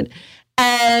the kid.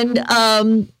 And,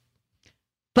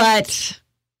 but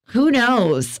who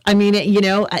knows? I mean,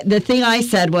 the thing I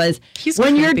said was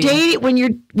when you're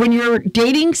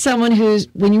dating someone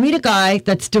when you meet a guy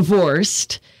that's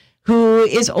divorced, who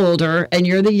is older and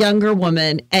you're the younger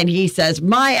woman and he says,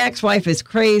 my ex-wife is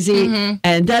crazy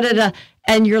and da-da-da.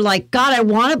 And you're like, God, I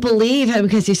want to believe him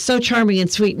because he's so charming and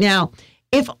sweet now.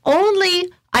 If only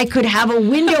I could have a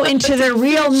window into their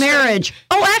real marriage.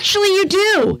 Oh, actually, you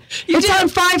do. It's on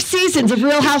 5 seasons of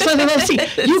Real Housewives of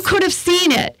OC. You could have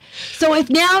seen it. So if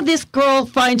now this girl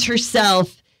finds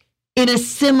herself in a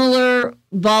similar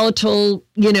volatile,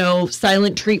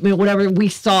 silent treatment, whatever we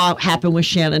saw happen with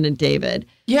Shannon and David.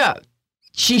 Yeah.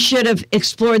 She should have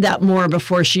explored that more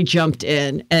before she jumped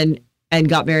in and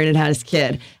got married and had his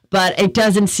kid. But it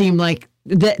doesn't seem like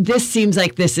this seems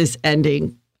like this is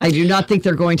ending. I do not think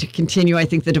they're going to continue. I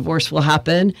think the divorce will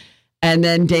happen, and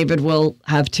then David will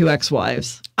have 2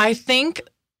 ex-wives. I think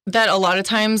that a lot of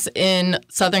times in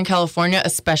Southern California,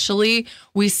 especially,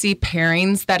 we see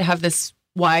pairings that have this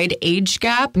wide age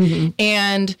gap,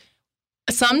 and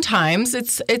sometimes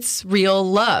it's real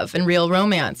love and real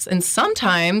romance, and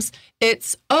sometimes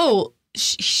it's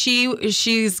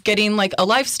she's getting like a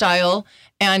lifestyle,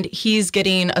 and he's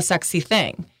getting a sexy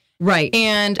thing. Right.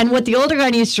 And what the older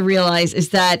guy needs to realize is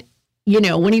that,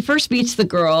 when he first meets the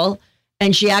girl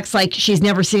and she acts like she's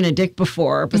never seen a dick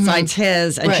before besides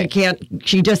his, and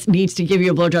she just needs to give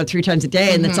you a blowjob 3 times a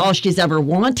day, and that's all she's ever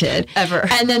wanted. Ever.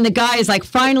 And then the guy is like,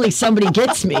 finally somebody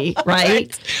gets me,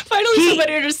 right? Finally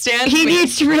somebody understands He me.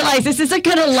 needs to realize this isn't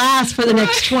going to last for the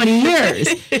next 20 years.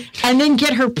 And then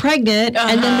get her pregnant,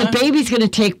 and then the baby's going to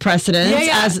take precedence,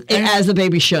 as the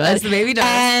baby should. As the baby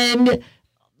does.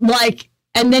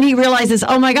 And then he realizes,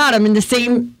 oh my God, I'm in the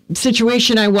same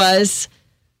situation I was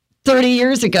 30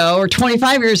 years ago or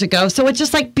 25 years ago. So it's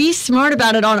just like, be smart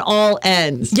about it on all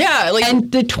ends. Yeah.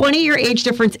 And the 20-year age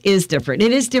difference is different.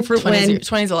 It is different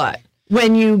 20's a lot.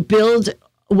 When you build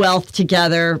wealth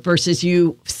together versus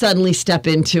you suddenly step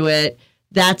into it.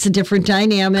 That's a different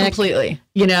dynamic. Completely.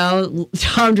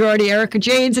 Tom Girardi, Erica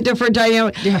Jane's a different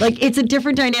dynamic. Yeah. Like, it's a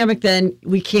different dynamic than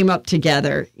we came up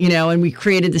together, and we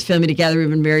created this family together. We've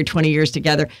been married 20 years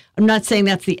together. I'm not saying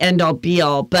that's the end all be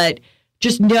all, but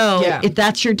just know if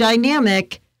that's your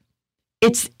dynamic,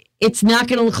 it's not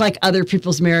going to look like other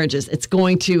people's marriages. It's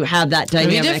going to have that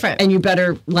dynamic, and you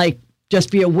better just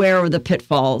be aware of the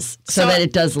pitfalls so that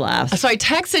it does last. So I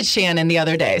texted Shannon the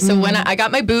other day. So when I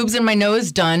got my boobs and my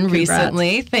nose done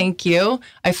recently, thank you.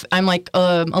 I'm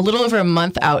a little over a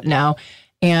month out now,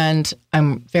 and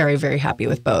I'm very, very happy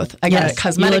with both. I got a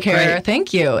cosmetic hair,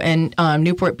 thank you, in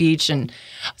Newport Beach. And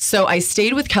so I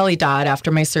stayed with Kelly Dodd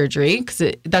after my surgery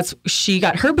because she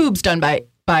got her boobs done by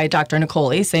Dr.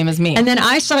 Nicole, same as me. And then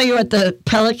I saw you at the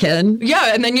Pelican.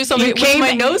 Yeah, and then you saw me with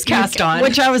my nose cast on.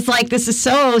 Which I was like, this is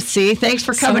so OC. Thanks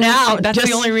for coming out. That's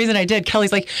the only reason I did.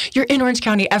 Kelly's like, you're in Orange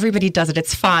County. Everybody does it.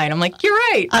 It's fine. I'm like, you're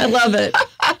right. I love it.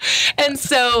 And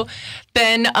so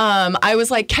then I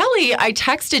was like, Kelly, I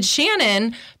texted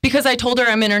Shannon because I told her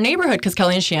I'm in her neighborhood because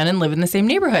Kelly and Shannon live in the same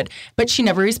neighborhood. But she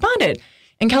never responded.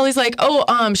 And Kelly's like,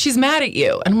 she's mad at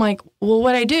you. And I'm like, well,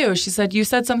 what'd I do? She said, you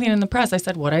said something in the press. I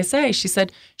said, what'd I say? She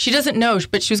said, she doesn't know,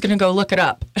 but she was going to go look it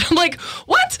up. And I'm like,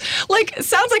 what?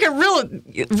 Sounds like a real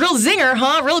zinger,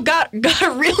 huh? Got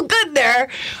real good there.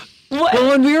 What? Well,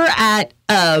 when we were at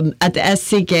the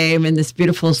SC game in this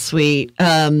beautiful suite,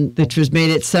 which was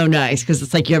made it so nice because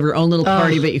it's like you have your own little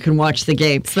party, but you can watch the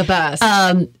game. It's the best.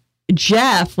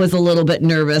 Jeff was a little bit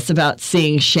nervous about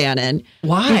seeing Shannon.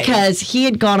 Why? Because he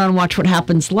had gone on Watch What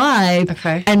Happens Live.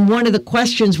 Okay. And one of the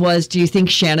questions was, do you think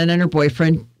Shannon and her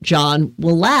boyfriend, John,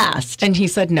 will last? And he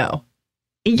said no.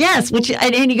 Yes.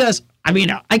 And he goes, I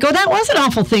go, that was an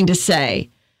awful thing to say.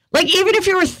 Even if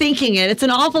you were thinking it, it's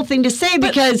an awful thing to say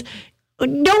because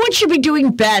no one should be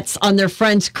doing bets on their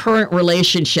friend's current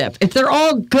relationship. If they're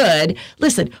all good,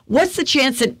 listen, what's the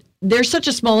chance that there's such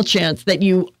a small chance that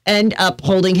you end up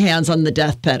holding hands on the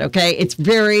deathbed, okay? It's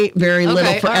very, very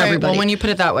little for everybody. Well, when you put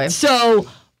it that way. So,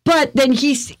 but then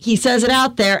he says it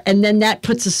out there, and then that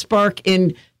puts a spark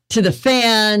into the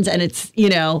fans, and it's,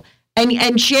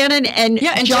 and Shannon and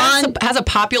John has a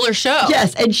popular show.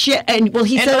 Yes, he said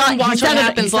on Watch What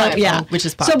Happens Live, which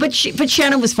is popular. So, but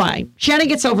Shannon was fine. Shannon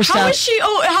gets over stuff. How is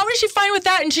she fine with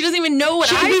that? And she doesn't even know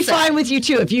what I said. She'd be fine with you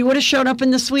too. If you would have shown up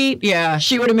in the suite,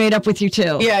 she would have made up with you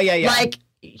too. Yeah.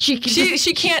 She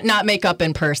can't not make up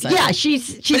in person. Yeah,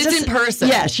 she's but it's in person.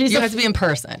 Yeah, you have to be in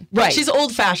person. Right. She's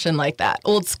old fashioned like that,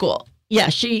 old school. Yeah,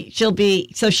 she'll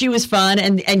be. So she was fun,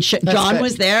 and John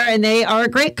was there, and they are a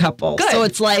great couple. Good. So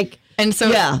it's like. And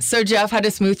so Jeff had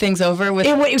to smooth things over with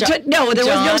no, there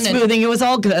was no smoothing. It was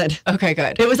all good. Okay,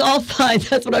 good. It was all fine.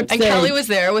 That's what I'm saying. And Kelly was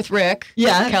there with Rick.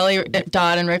 Yeah. Kelly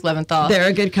Dodd and Rick Leventhal. They're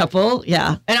a good couple.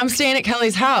 Yeah. And I'm staying at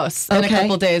Kelly's house in a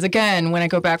couple days again when I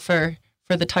go back for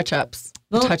the touch-ups.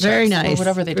 Well, very nice. Or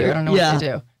whatever they do. I don't know what they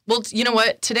do. Well, you know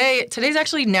what? Today's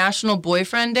actually National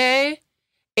Boyfriend Day.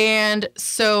 And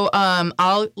so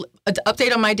I'll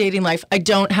update on my dating life. I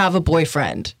don't have a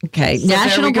boyfriend. Okay. So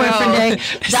National Boyfriend Day.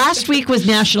 Last week was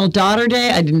National Daughter Day.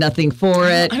 I did nothing for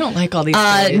it. I don't like all these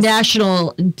days.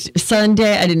 National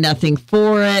Sunday. I did nothing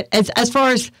for it. As far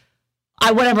as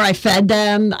whatever I fed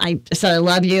them, I said I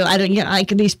love you. I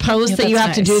don't. These posts that you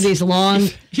have to do these long.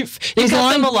 You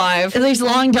got them alive. These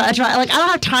long. I don't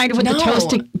have time to put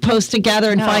the post together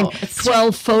and find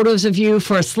 12 photos of you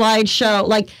for a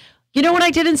slideshow. You know what I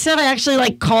did instead? I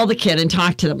actually call the kid and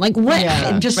talk to them. What?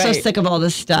 I'm just so sick of all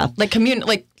this stuff.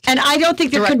 And I don't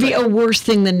think there could be a worse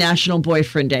thing than National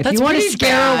Boyfriend Day. If you want to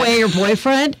scare away your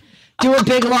boyfriend, do a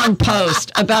big long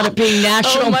post about it being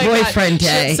National Boyfriend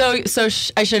Day. So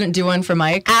I shouldn't do one for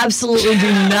Mike? Absolutely do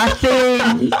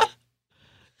nothing.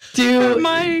 Do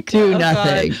nothing.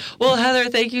 God. Well, Heather,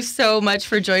 thank you so much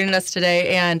for joining us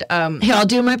today. And here, I'll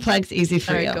do my plugs easy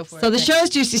for you. Go for so the show's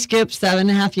Juicy Scoop,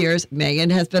 7.5 years. Megan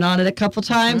has been on it a couple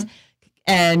times.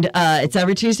 And it's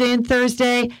every Tuesday and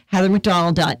Thursday,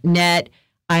 heathermcdonald.net.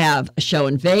 I have a show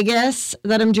in Vegas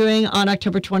that I'm doing on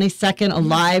October 22nd, a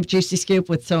live Juicy Scoop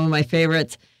with some of my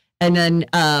favorites. And then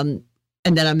I'm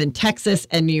in Texas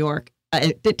and New York,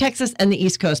 Texas and the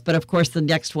East Coast. But of course, the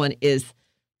next one is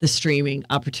the streaming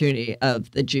opportunity of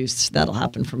the juice that'll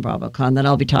happen from BravoCon that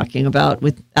I'll be talking about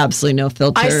with absolutely no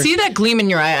filter. I see that gleam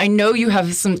in your eye. I know you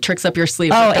have some tricks up your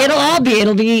sleeve. Oh,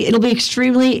 it'll be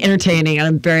extremely entertaining, and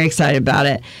I'm very excited about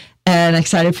it. And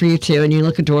excited for you too. And you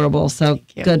look adorable. So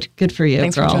good for you,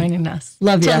 Thanks girl. for joining us.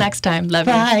 Love you. Till next time. Love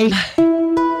you. Bye.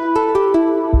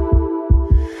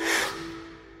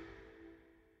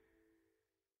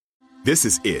 This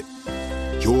is it.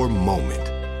 Your moment.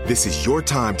 This is your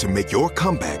time to make your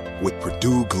comeback with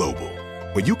Purdue Global.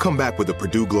 When you come back with a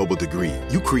Purdue Global degree,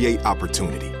 you create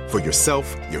opportunity for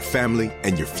yourself, your family,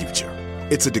 and your future.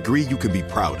 It's a degree you can be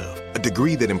proud of, a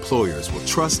degree that employers will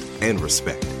trust and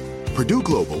respect. Purdue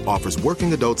Global offers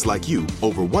working adults like you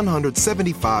over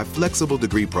 175 flexible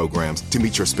degree programs to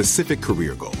meet your specific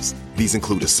career goals. These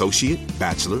include associate,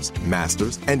 bachelor's,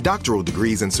 master's, and doctoral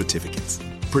degrees and certificates.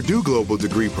 Purdue Global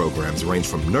degree programs range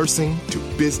from nursing to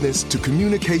business to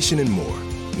communication and more.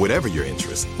 Whatever your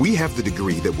interest, we have the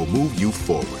degree that will move you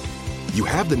forward. You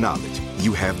have the knowledge,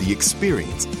 you have the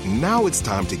experience. Now it's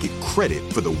time to get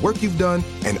credit for the work you've done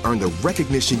and earn the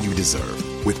recognition you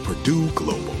deserve with Purdue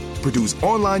Global, Purdue's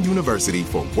online university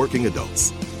for working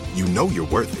adults. You know you're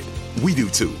worth it. We do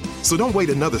too. So don't wait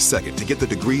another second to get the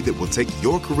degree that will take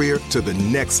your career to the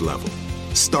next level.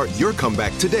 Start your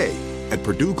comeback today at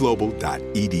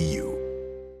purdueglobal.edu.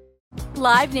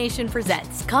 Live Nation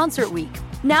presents Concert Week.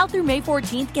 Now through May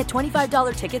 14th, get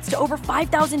 $25 tickets to over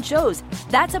 5,000 shows.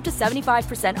 That's up to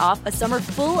 75% off a summer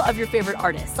full of your favorite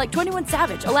artists like 21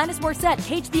 Savage, Alanis Morissette,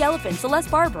 Cage the Elephant,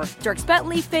 Celeste Barber, Dierks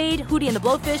Bentley, Fade, Hootie and the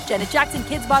Blowfish, Janet Jackson,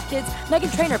 Kidz Bop Kids,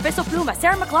 Meghan Trainor, Bissell Pluma,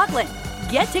 Sarah McLachlan.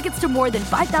 Get tickets to more than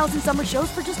 5,000 summer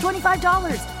shows for just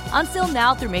 $25. Until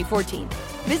now through May 14th.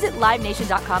 Visit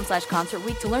LiveNation.com/Concert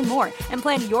Week to learn more and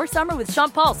plan your summer with Sean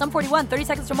Paul, Sum 41, 30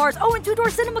 Seconds to Mars, and Two Door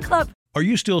Cinema Club. Are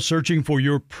you still searching for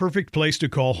your perfect place to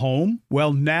call home?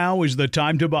 Well, now is the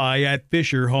time to buy at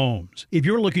Fisher Homes. If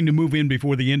you're looking to move in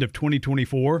before the end of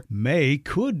 2024, May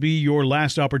could be your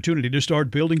last opportunity to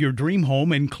start building your dream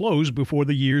home and close before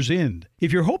the year's end.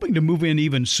 If you're hoping to move in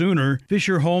even sooner,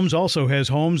 Fisher Homes also has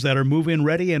homes that are move-in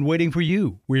ready and waiting for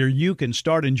you, where you can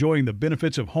start enjoying the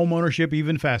benefits of homeownership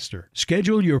even faster.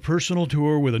 Schedule your personal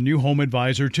tour with a new home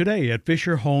advisor today at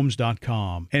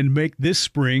FisherHomes.com and make this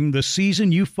spring the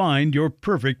season you find your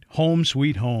perfect home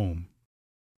sweet home.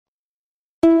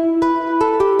 All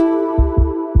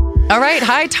right.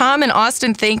 Hi, Tom and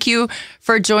Austin. Thank you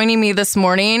for joining me this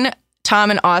morning.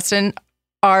 Tom and Austin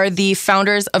are the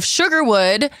founders of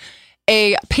Sugarwood,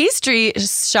 a pastry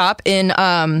shop in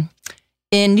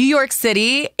New York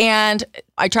City. And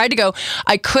I tried to go.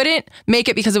 I couldn't make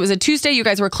it because it was a Tuesday. You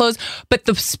guys were closed. But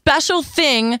the special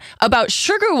thing about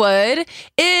Sugarwood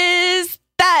is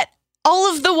that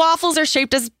all of the waffles are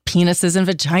shaped as penises and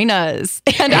vaginas.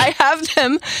 And I have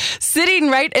them sitting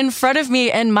right in front of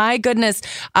me. And my goodness,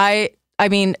 I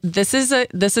mean, this is a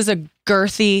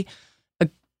girthy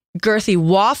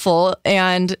waffle.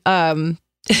 And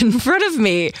in front of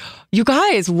me, you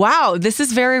guys, wow, this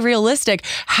is very realistic.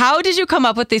 How did you come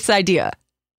up with this idea?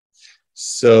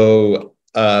 So,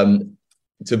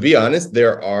 to be honest,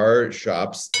 there are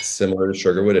shops similar to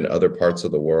Sugarwood in other parts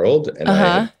of the world.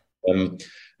 And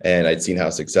and I'd seen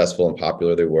how successful and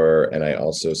popular they were. And I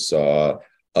also saw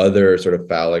other sort of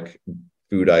phallic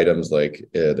food items, like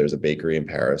there's a bakery in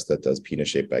Paris that does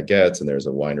penis-shaped baguettes, and there's a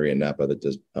winery in Napa that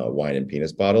does wine in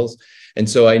penis bottles. And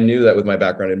so I knew that with my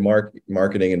background in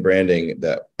marketing and branding,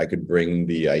 that I could bring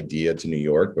the idea to New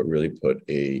York, but really put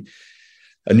a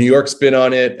New York spin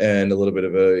on it and a little bit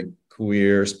of a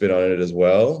queer spin on it as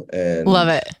well. And love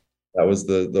it. That was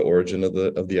the origin of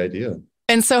the idea.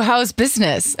 And so how's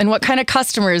business and what kind of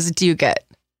customers do you get?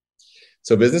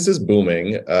 So business is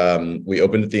booming. We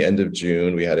opened at the end of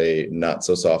June. We had a not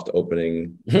so soft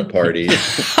opening party.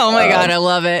 Oh my God, I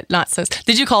love it. Not so.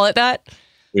 Did you call it that?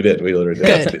 We did. We literally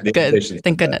did. Good.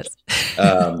 Thank goodness.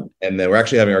 And then we're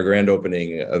actually having our grand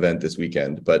opening event this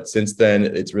weekend. But since then,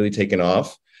 it's really taken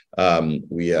off.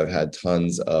 We have had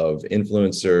tons of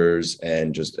influencers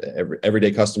and just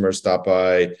everyday customers stop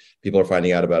by. People are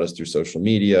finding out about us through social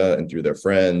media and through their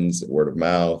friends, word of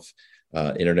mouth,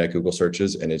 internet, Google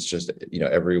searches. And it's just,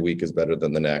 every week is better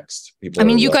than the next.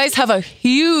 You guys have a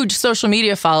huge social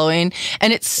media following,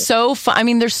 and it's so fun. I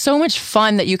mean, there's so much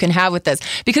fun that you can have with this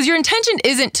because your intention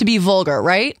isn't to be vulgar,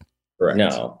 right? Correct.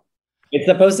 No. It's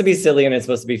supposed to be silly and it's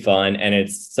supposed to be fun and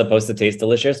it's supposed to taste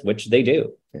delicious, which they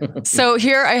do. So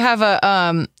here I have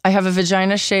a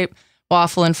vagina-shaped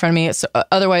waffle in front of me. It's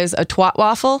otherwise a twat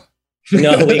waffle.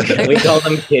 No, we call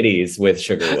them kitties with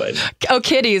Sugarwood. Oh,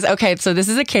 kitties. Okay, so this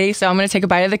is a kitty. So I'm going to take a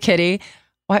bite of the kitty.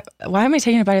 Why am I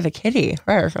taking a bite of the kitty?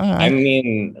 I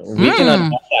mean, we can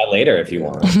unpack that later if you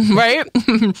want. Right?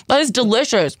 That is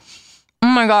delicious. Oh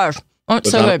my gosh. Oh, it's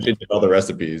so good. All the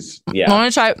recipes. Yeah.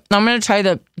 I'm gonna try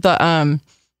the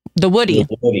Woody.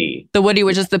 The Woody,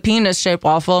 which is the penis-shaped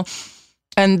waffle.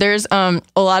 And there's a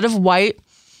lot of white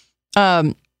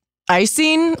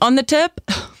icing on the tip.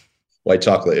 White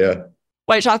chocolate, yeah.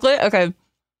 White chocolate? Okay.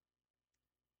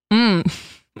 Oh,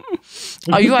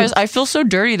 you guys, I feel so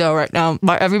dirty though right now.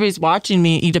 Everybody's watching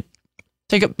me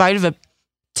take a bite of a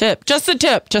tip. Just the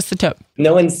tip.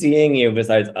 No one's seeing you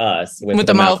besides us. With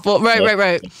the mouthful.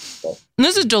 Right. And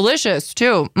this is delicious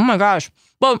too. Oh my gosh.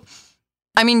 Well,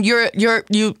 I mean,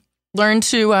 you learned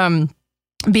to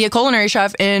be a culinary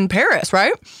chef in Paris,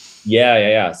 right?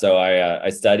 Yeah. So I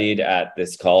studied at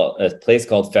a place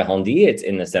called Ferrandi. It's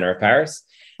in the center of Paris.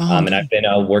 And I've been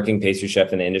a working pastry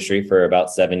chef in the industry for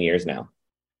about 7 years now.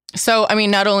 So, I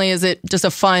mean, not only is it just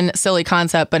a fun, silly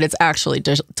concept, but it's actually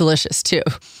delicious too.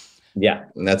 Yeah,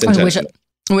 and that's intentional.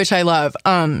 Which I love.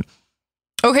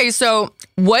 Okay, so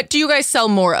what do you guys sell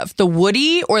more of, the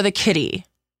Woody or the Kitty?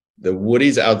 The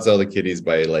Woodies outsell the Kitties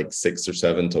by like 6 or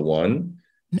 7 to 1.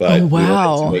 But wow. We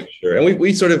wanted to make sure, and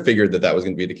we sort of figured that was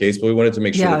going to be the case, but we wanted to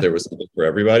make sure that there was something for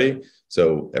everybody.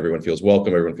 So everyone feels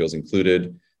welcome, everyone feels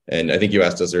included. And I think you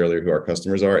asked us earlier who our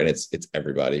customers are, and it's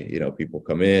everybody. You know, people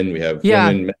come in, we have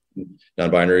women, men,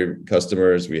 non-binary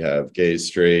customers, we have gays,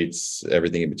 straights,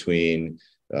 everything in between,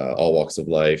 all walks of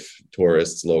life,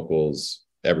 tourists, locals.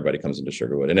 Everybody comes into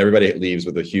Sugarwood, and everybody leaves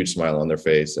with a huge smile on their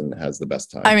face and has the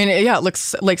best time. I mean, yeah, it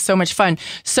looks like so much fun.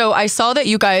 So I saw that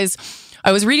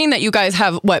I was reading that you guys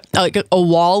have like a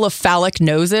wall of phallic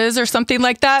noses or something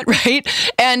like that, right?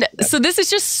 And so this is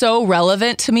just so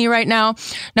relevant to me right now.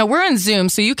 Now we're on Zoom,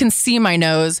 so you can see my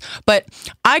nose, but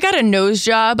I got a nose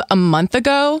job a month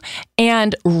ago,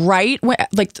 and right when,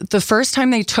 like the first time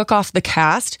they took off the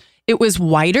cast, it was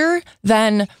whiter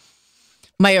than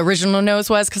my original nose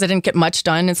was, because I didn't get much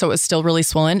done, and so it was still really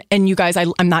swollen. And you guys,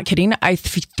 I'm not kidding. I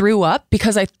threw up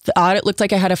because I thought it looked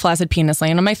like I had a flaccid penis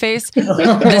laying on my face.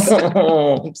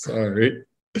 I'm sorry.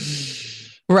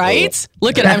 Right?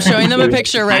 Look at it. I'm showing them a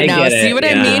picture right now. See what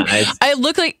I mean? I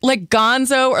look like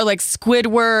Gonzo or like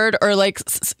Squidward or like,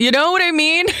 you know what I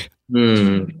mean?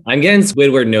 I'm getting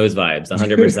Squidward nose vibes,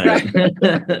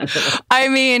 100%. I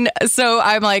mean, so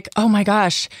I'm like, oh my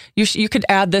gosh, you could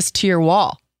add this to your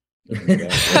wall.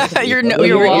 your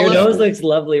nose looks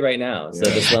lovely right now. So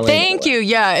the swelling. Thank you.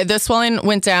 Yeah, the swelling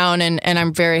went down, and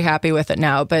I'm very happy with it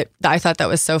now. But I thought that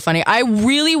was so funny. I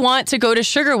really want to go to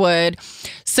Sugarwood,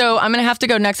 so I'm gonna have to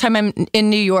go next time I'm in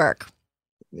New York.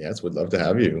 Yes, would love to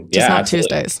have you. Just not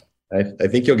absolutely. Tuesdays. I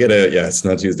think you'll get it's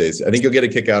not Tuesdays. I think you'll get a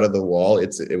kick out of the wall.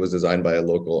 It was designed by a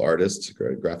local artist,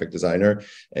 graphic designer.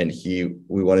 And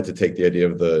we wanted to take the idea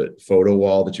of the photo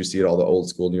wall that you see at all the old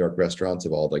school New York restaurants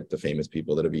of all like the famous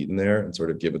people that have eaten there, and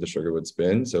sort of give it the Sugarwood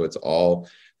spin. So it's all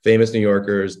famous New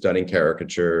Yorkers done in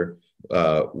caricature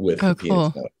with the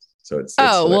penis nose. So it's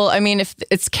well, I mean, if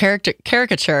it's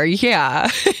caricature, yeah,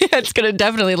 it's going to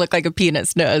definitely look like a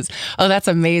penis nose. Oh, that's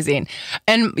amazing.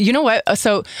 And you know what?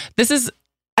 So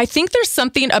I think there's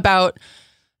something about,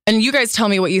 and you guys tell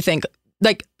me what you think,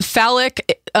 like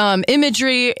phallic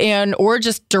imagery or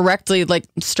just directly like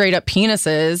straight up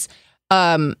penises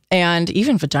and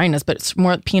even vaginas, but it's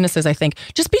more penises, I think,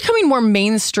 just becoming more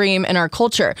mainstream in our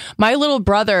culture. My little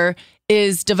brother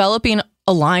is developing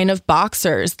a line of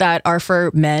boxers that are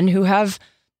for men who have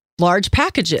large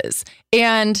packages.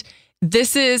 And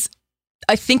this is,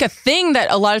 I think, a thing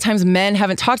that a lot of times men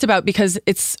haven't talked about, because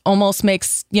it's almost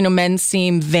makes, men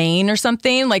seem vain or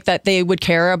something, like that they would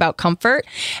care about comfort.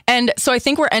 And so I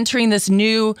think we're entering this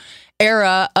new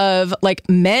era of like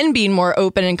men being more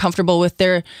open and comfortable with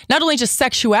their, not only just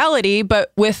sexuality,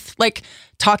 but with like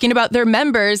talking about their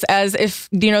members as if,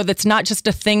 that's not just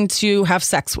a thing to have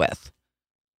sex with.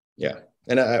 Yeah.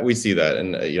 And we see that.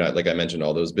 And, like I mentioned,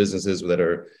 all those businesses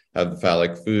that have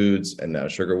phallic foods, and now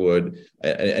Sugarwood.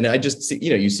 And I just see,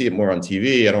 you see it more on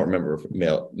TV. I don't remember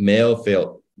male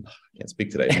full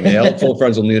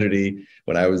frontal nudity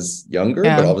when I was younger,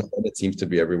 but all of a sudden it seems to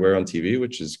be everywhere on TV,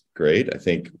 which is great. I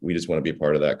think we just want to be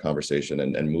part of that conversation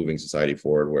and moving society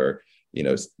forward where,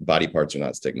 body parts are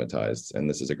not stigmatized. And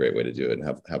this is a great way to do it and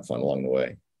have fun along the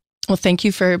way. Well, thank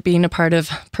you for being a part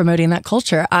of promoting that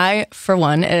culture. I, for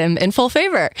one, am in full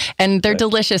favor, and they're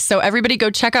delicious. So everybody go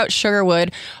check out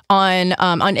Sugarwood on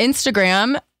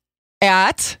Instagram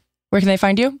at, where can they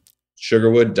find you?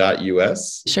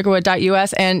 Sugarwood.us.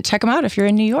 Sugarwood.us, and check them out if you're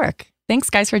in New York. Thanks,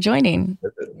 guys, for joining.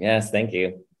 Yes, thank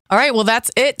you. All right, well,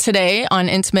 that's it today on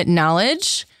Intimate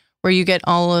Knowledge, where you get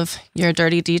all of your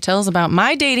dirty details about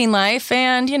my dating life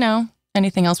and,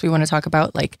 anything else we want to talk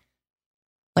about, like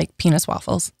penis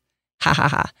waffles. Ha ha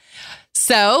ha.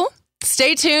 So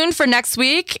stay tuned for next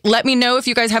week. Let me know if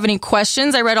you guys have any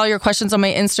questions. I read all your questions on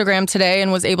my Instagram today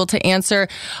and was able to answer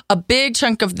a big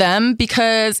chunk of them,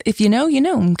 because if you know,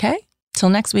 okay? Till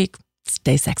next week,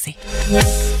 stay sexy.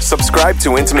 Subscribe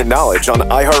to Intimate Knowledge on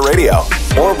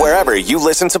iHeartRadio or wherever you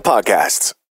listen to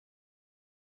podcasts.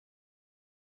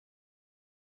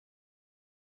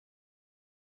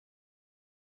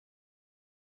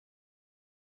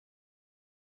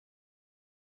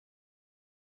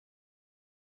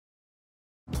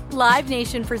 Live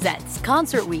Nation presents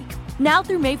Concert Week. Now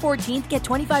through May 14th, get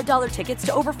 $25 tickets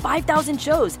to over 5,000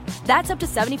 shows. That's up to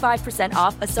 75%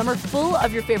 off a summer full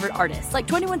of your favorite artists like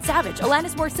 21 Savage,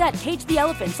 Alanis Morissette, Cage the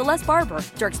Elephant, Celeste Barber,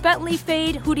 Dierks Bentley,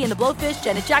 Fade, Hootie and the Blowfish,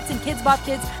 Janet Jackson, Kids Bop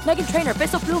Kids, Meghan Trainor,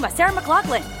 Peso Pluma, Sarah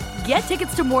McLachlan. Get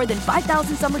tickets to more than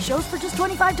 5,000 summer shows for just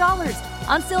 $25.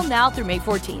 On sale now through May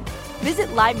 14th. Visit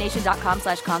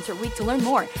livenation.com/Concert Week to learn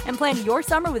more and plan your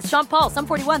summer with Sean Paul, Sum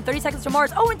 41, 30 Seconds to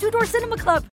Mars, and Two Door Cinema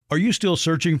Club. Are you still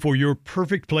searching for your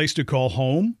perfect place to call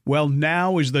home? Well,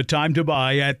 now is the time to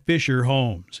buy at Fisher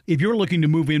Homes. If you're looking to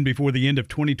move in before the end of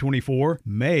 2024,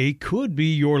 May could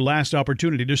be your last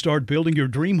opportunity to start building your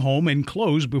dream home and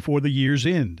close before the year's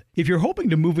end. If you're hoping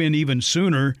to move in even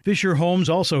sooner, Fisher Homes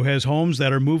also has homes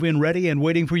that are move-in ready and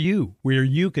waiting for you, where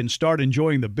you can start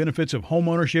enjoying the benefits of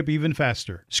homeownership even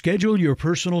faster. Schedule your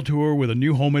personal tour with a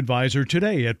new home advisor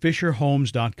today at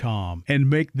FisherHomes.com and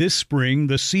make this spring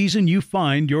the season you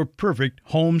find your perfect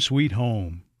home sweet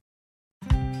home.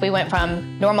 We went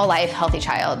from normal life, healthy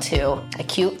child to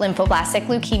acute lymphoblastic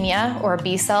leukemia, or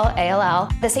B-cell ALL.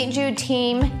 The St. Jude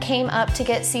team came up to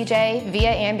get CJ via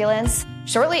ambulance.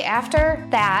 Shortly after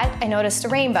that, I noticed a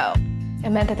rainbow. It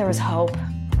meant that there was hope.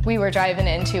 We were driving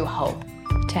into hope.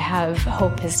 To have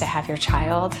hope is to have your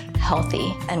child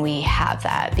healthy, and we have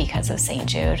that because of St.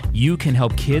 Jude. You can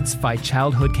help kids fight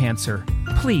childhood cancer.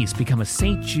 Please become a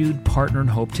St. Jude Partner in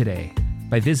Hope today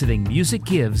by visiting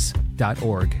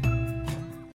musicgives.org.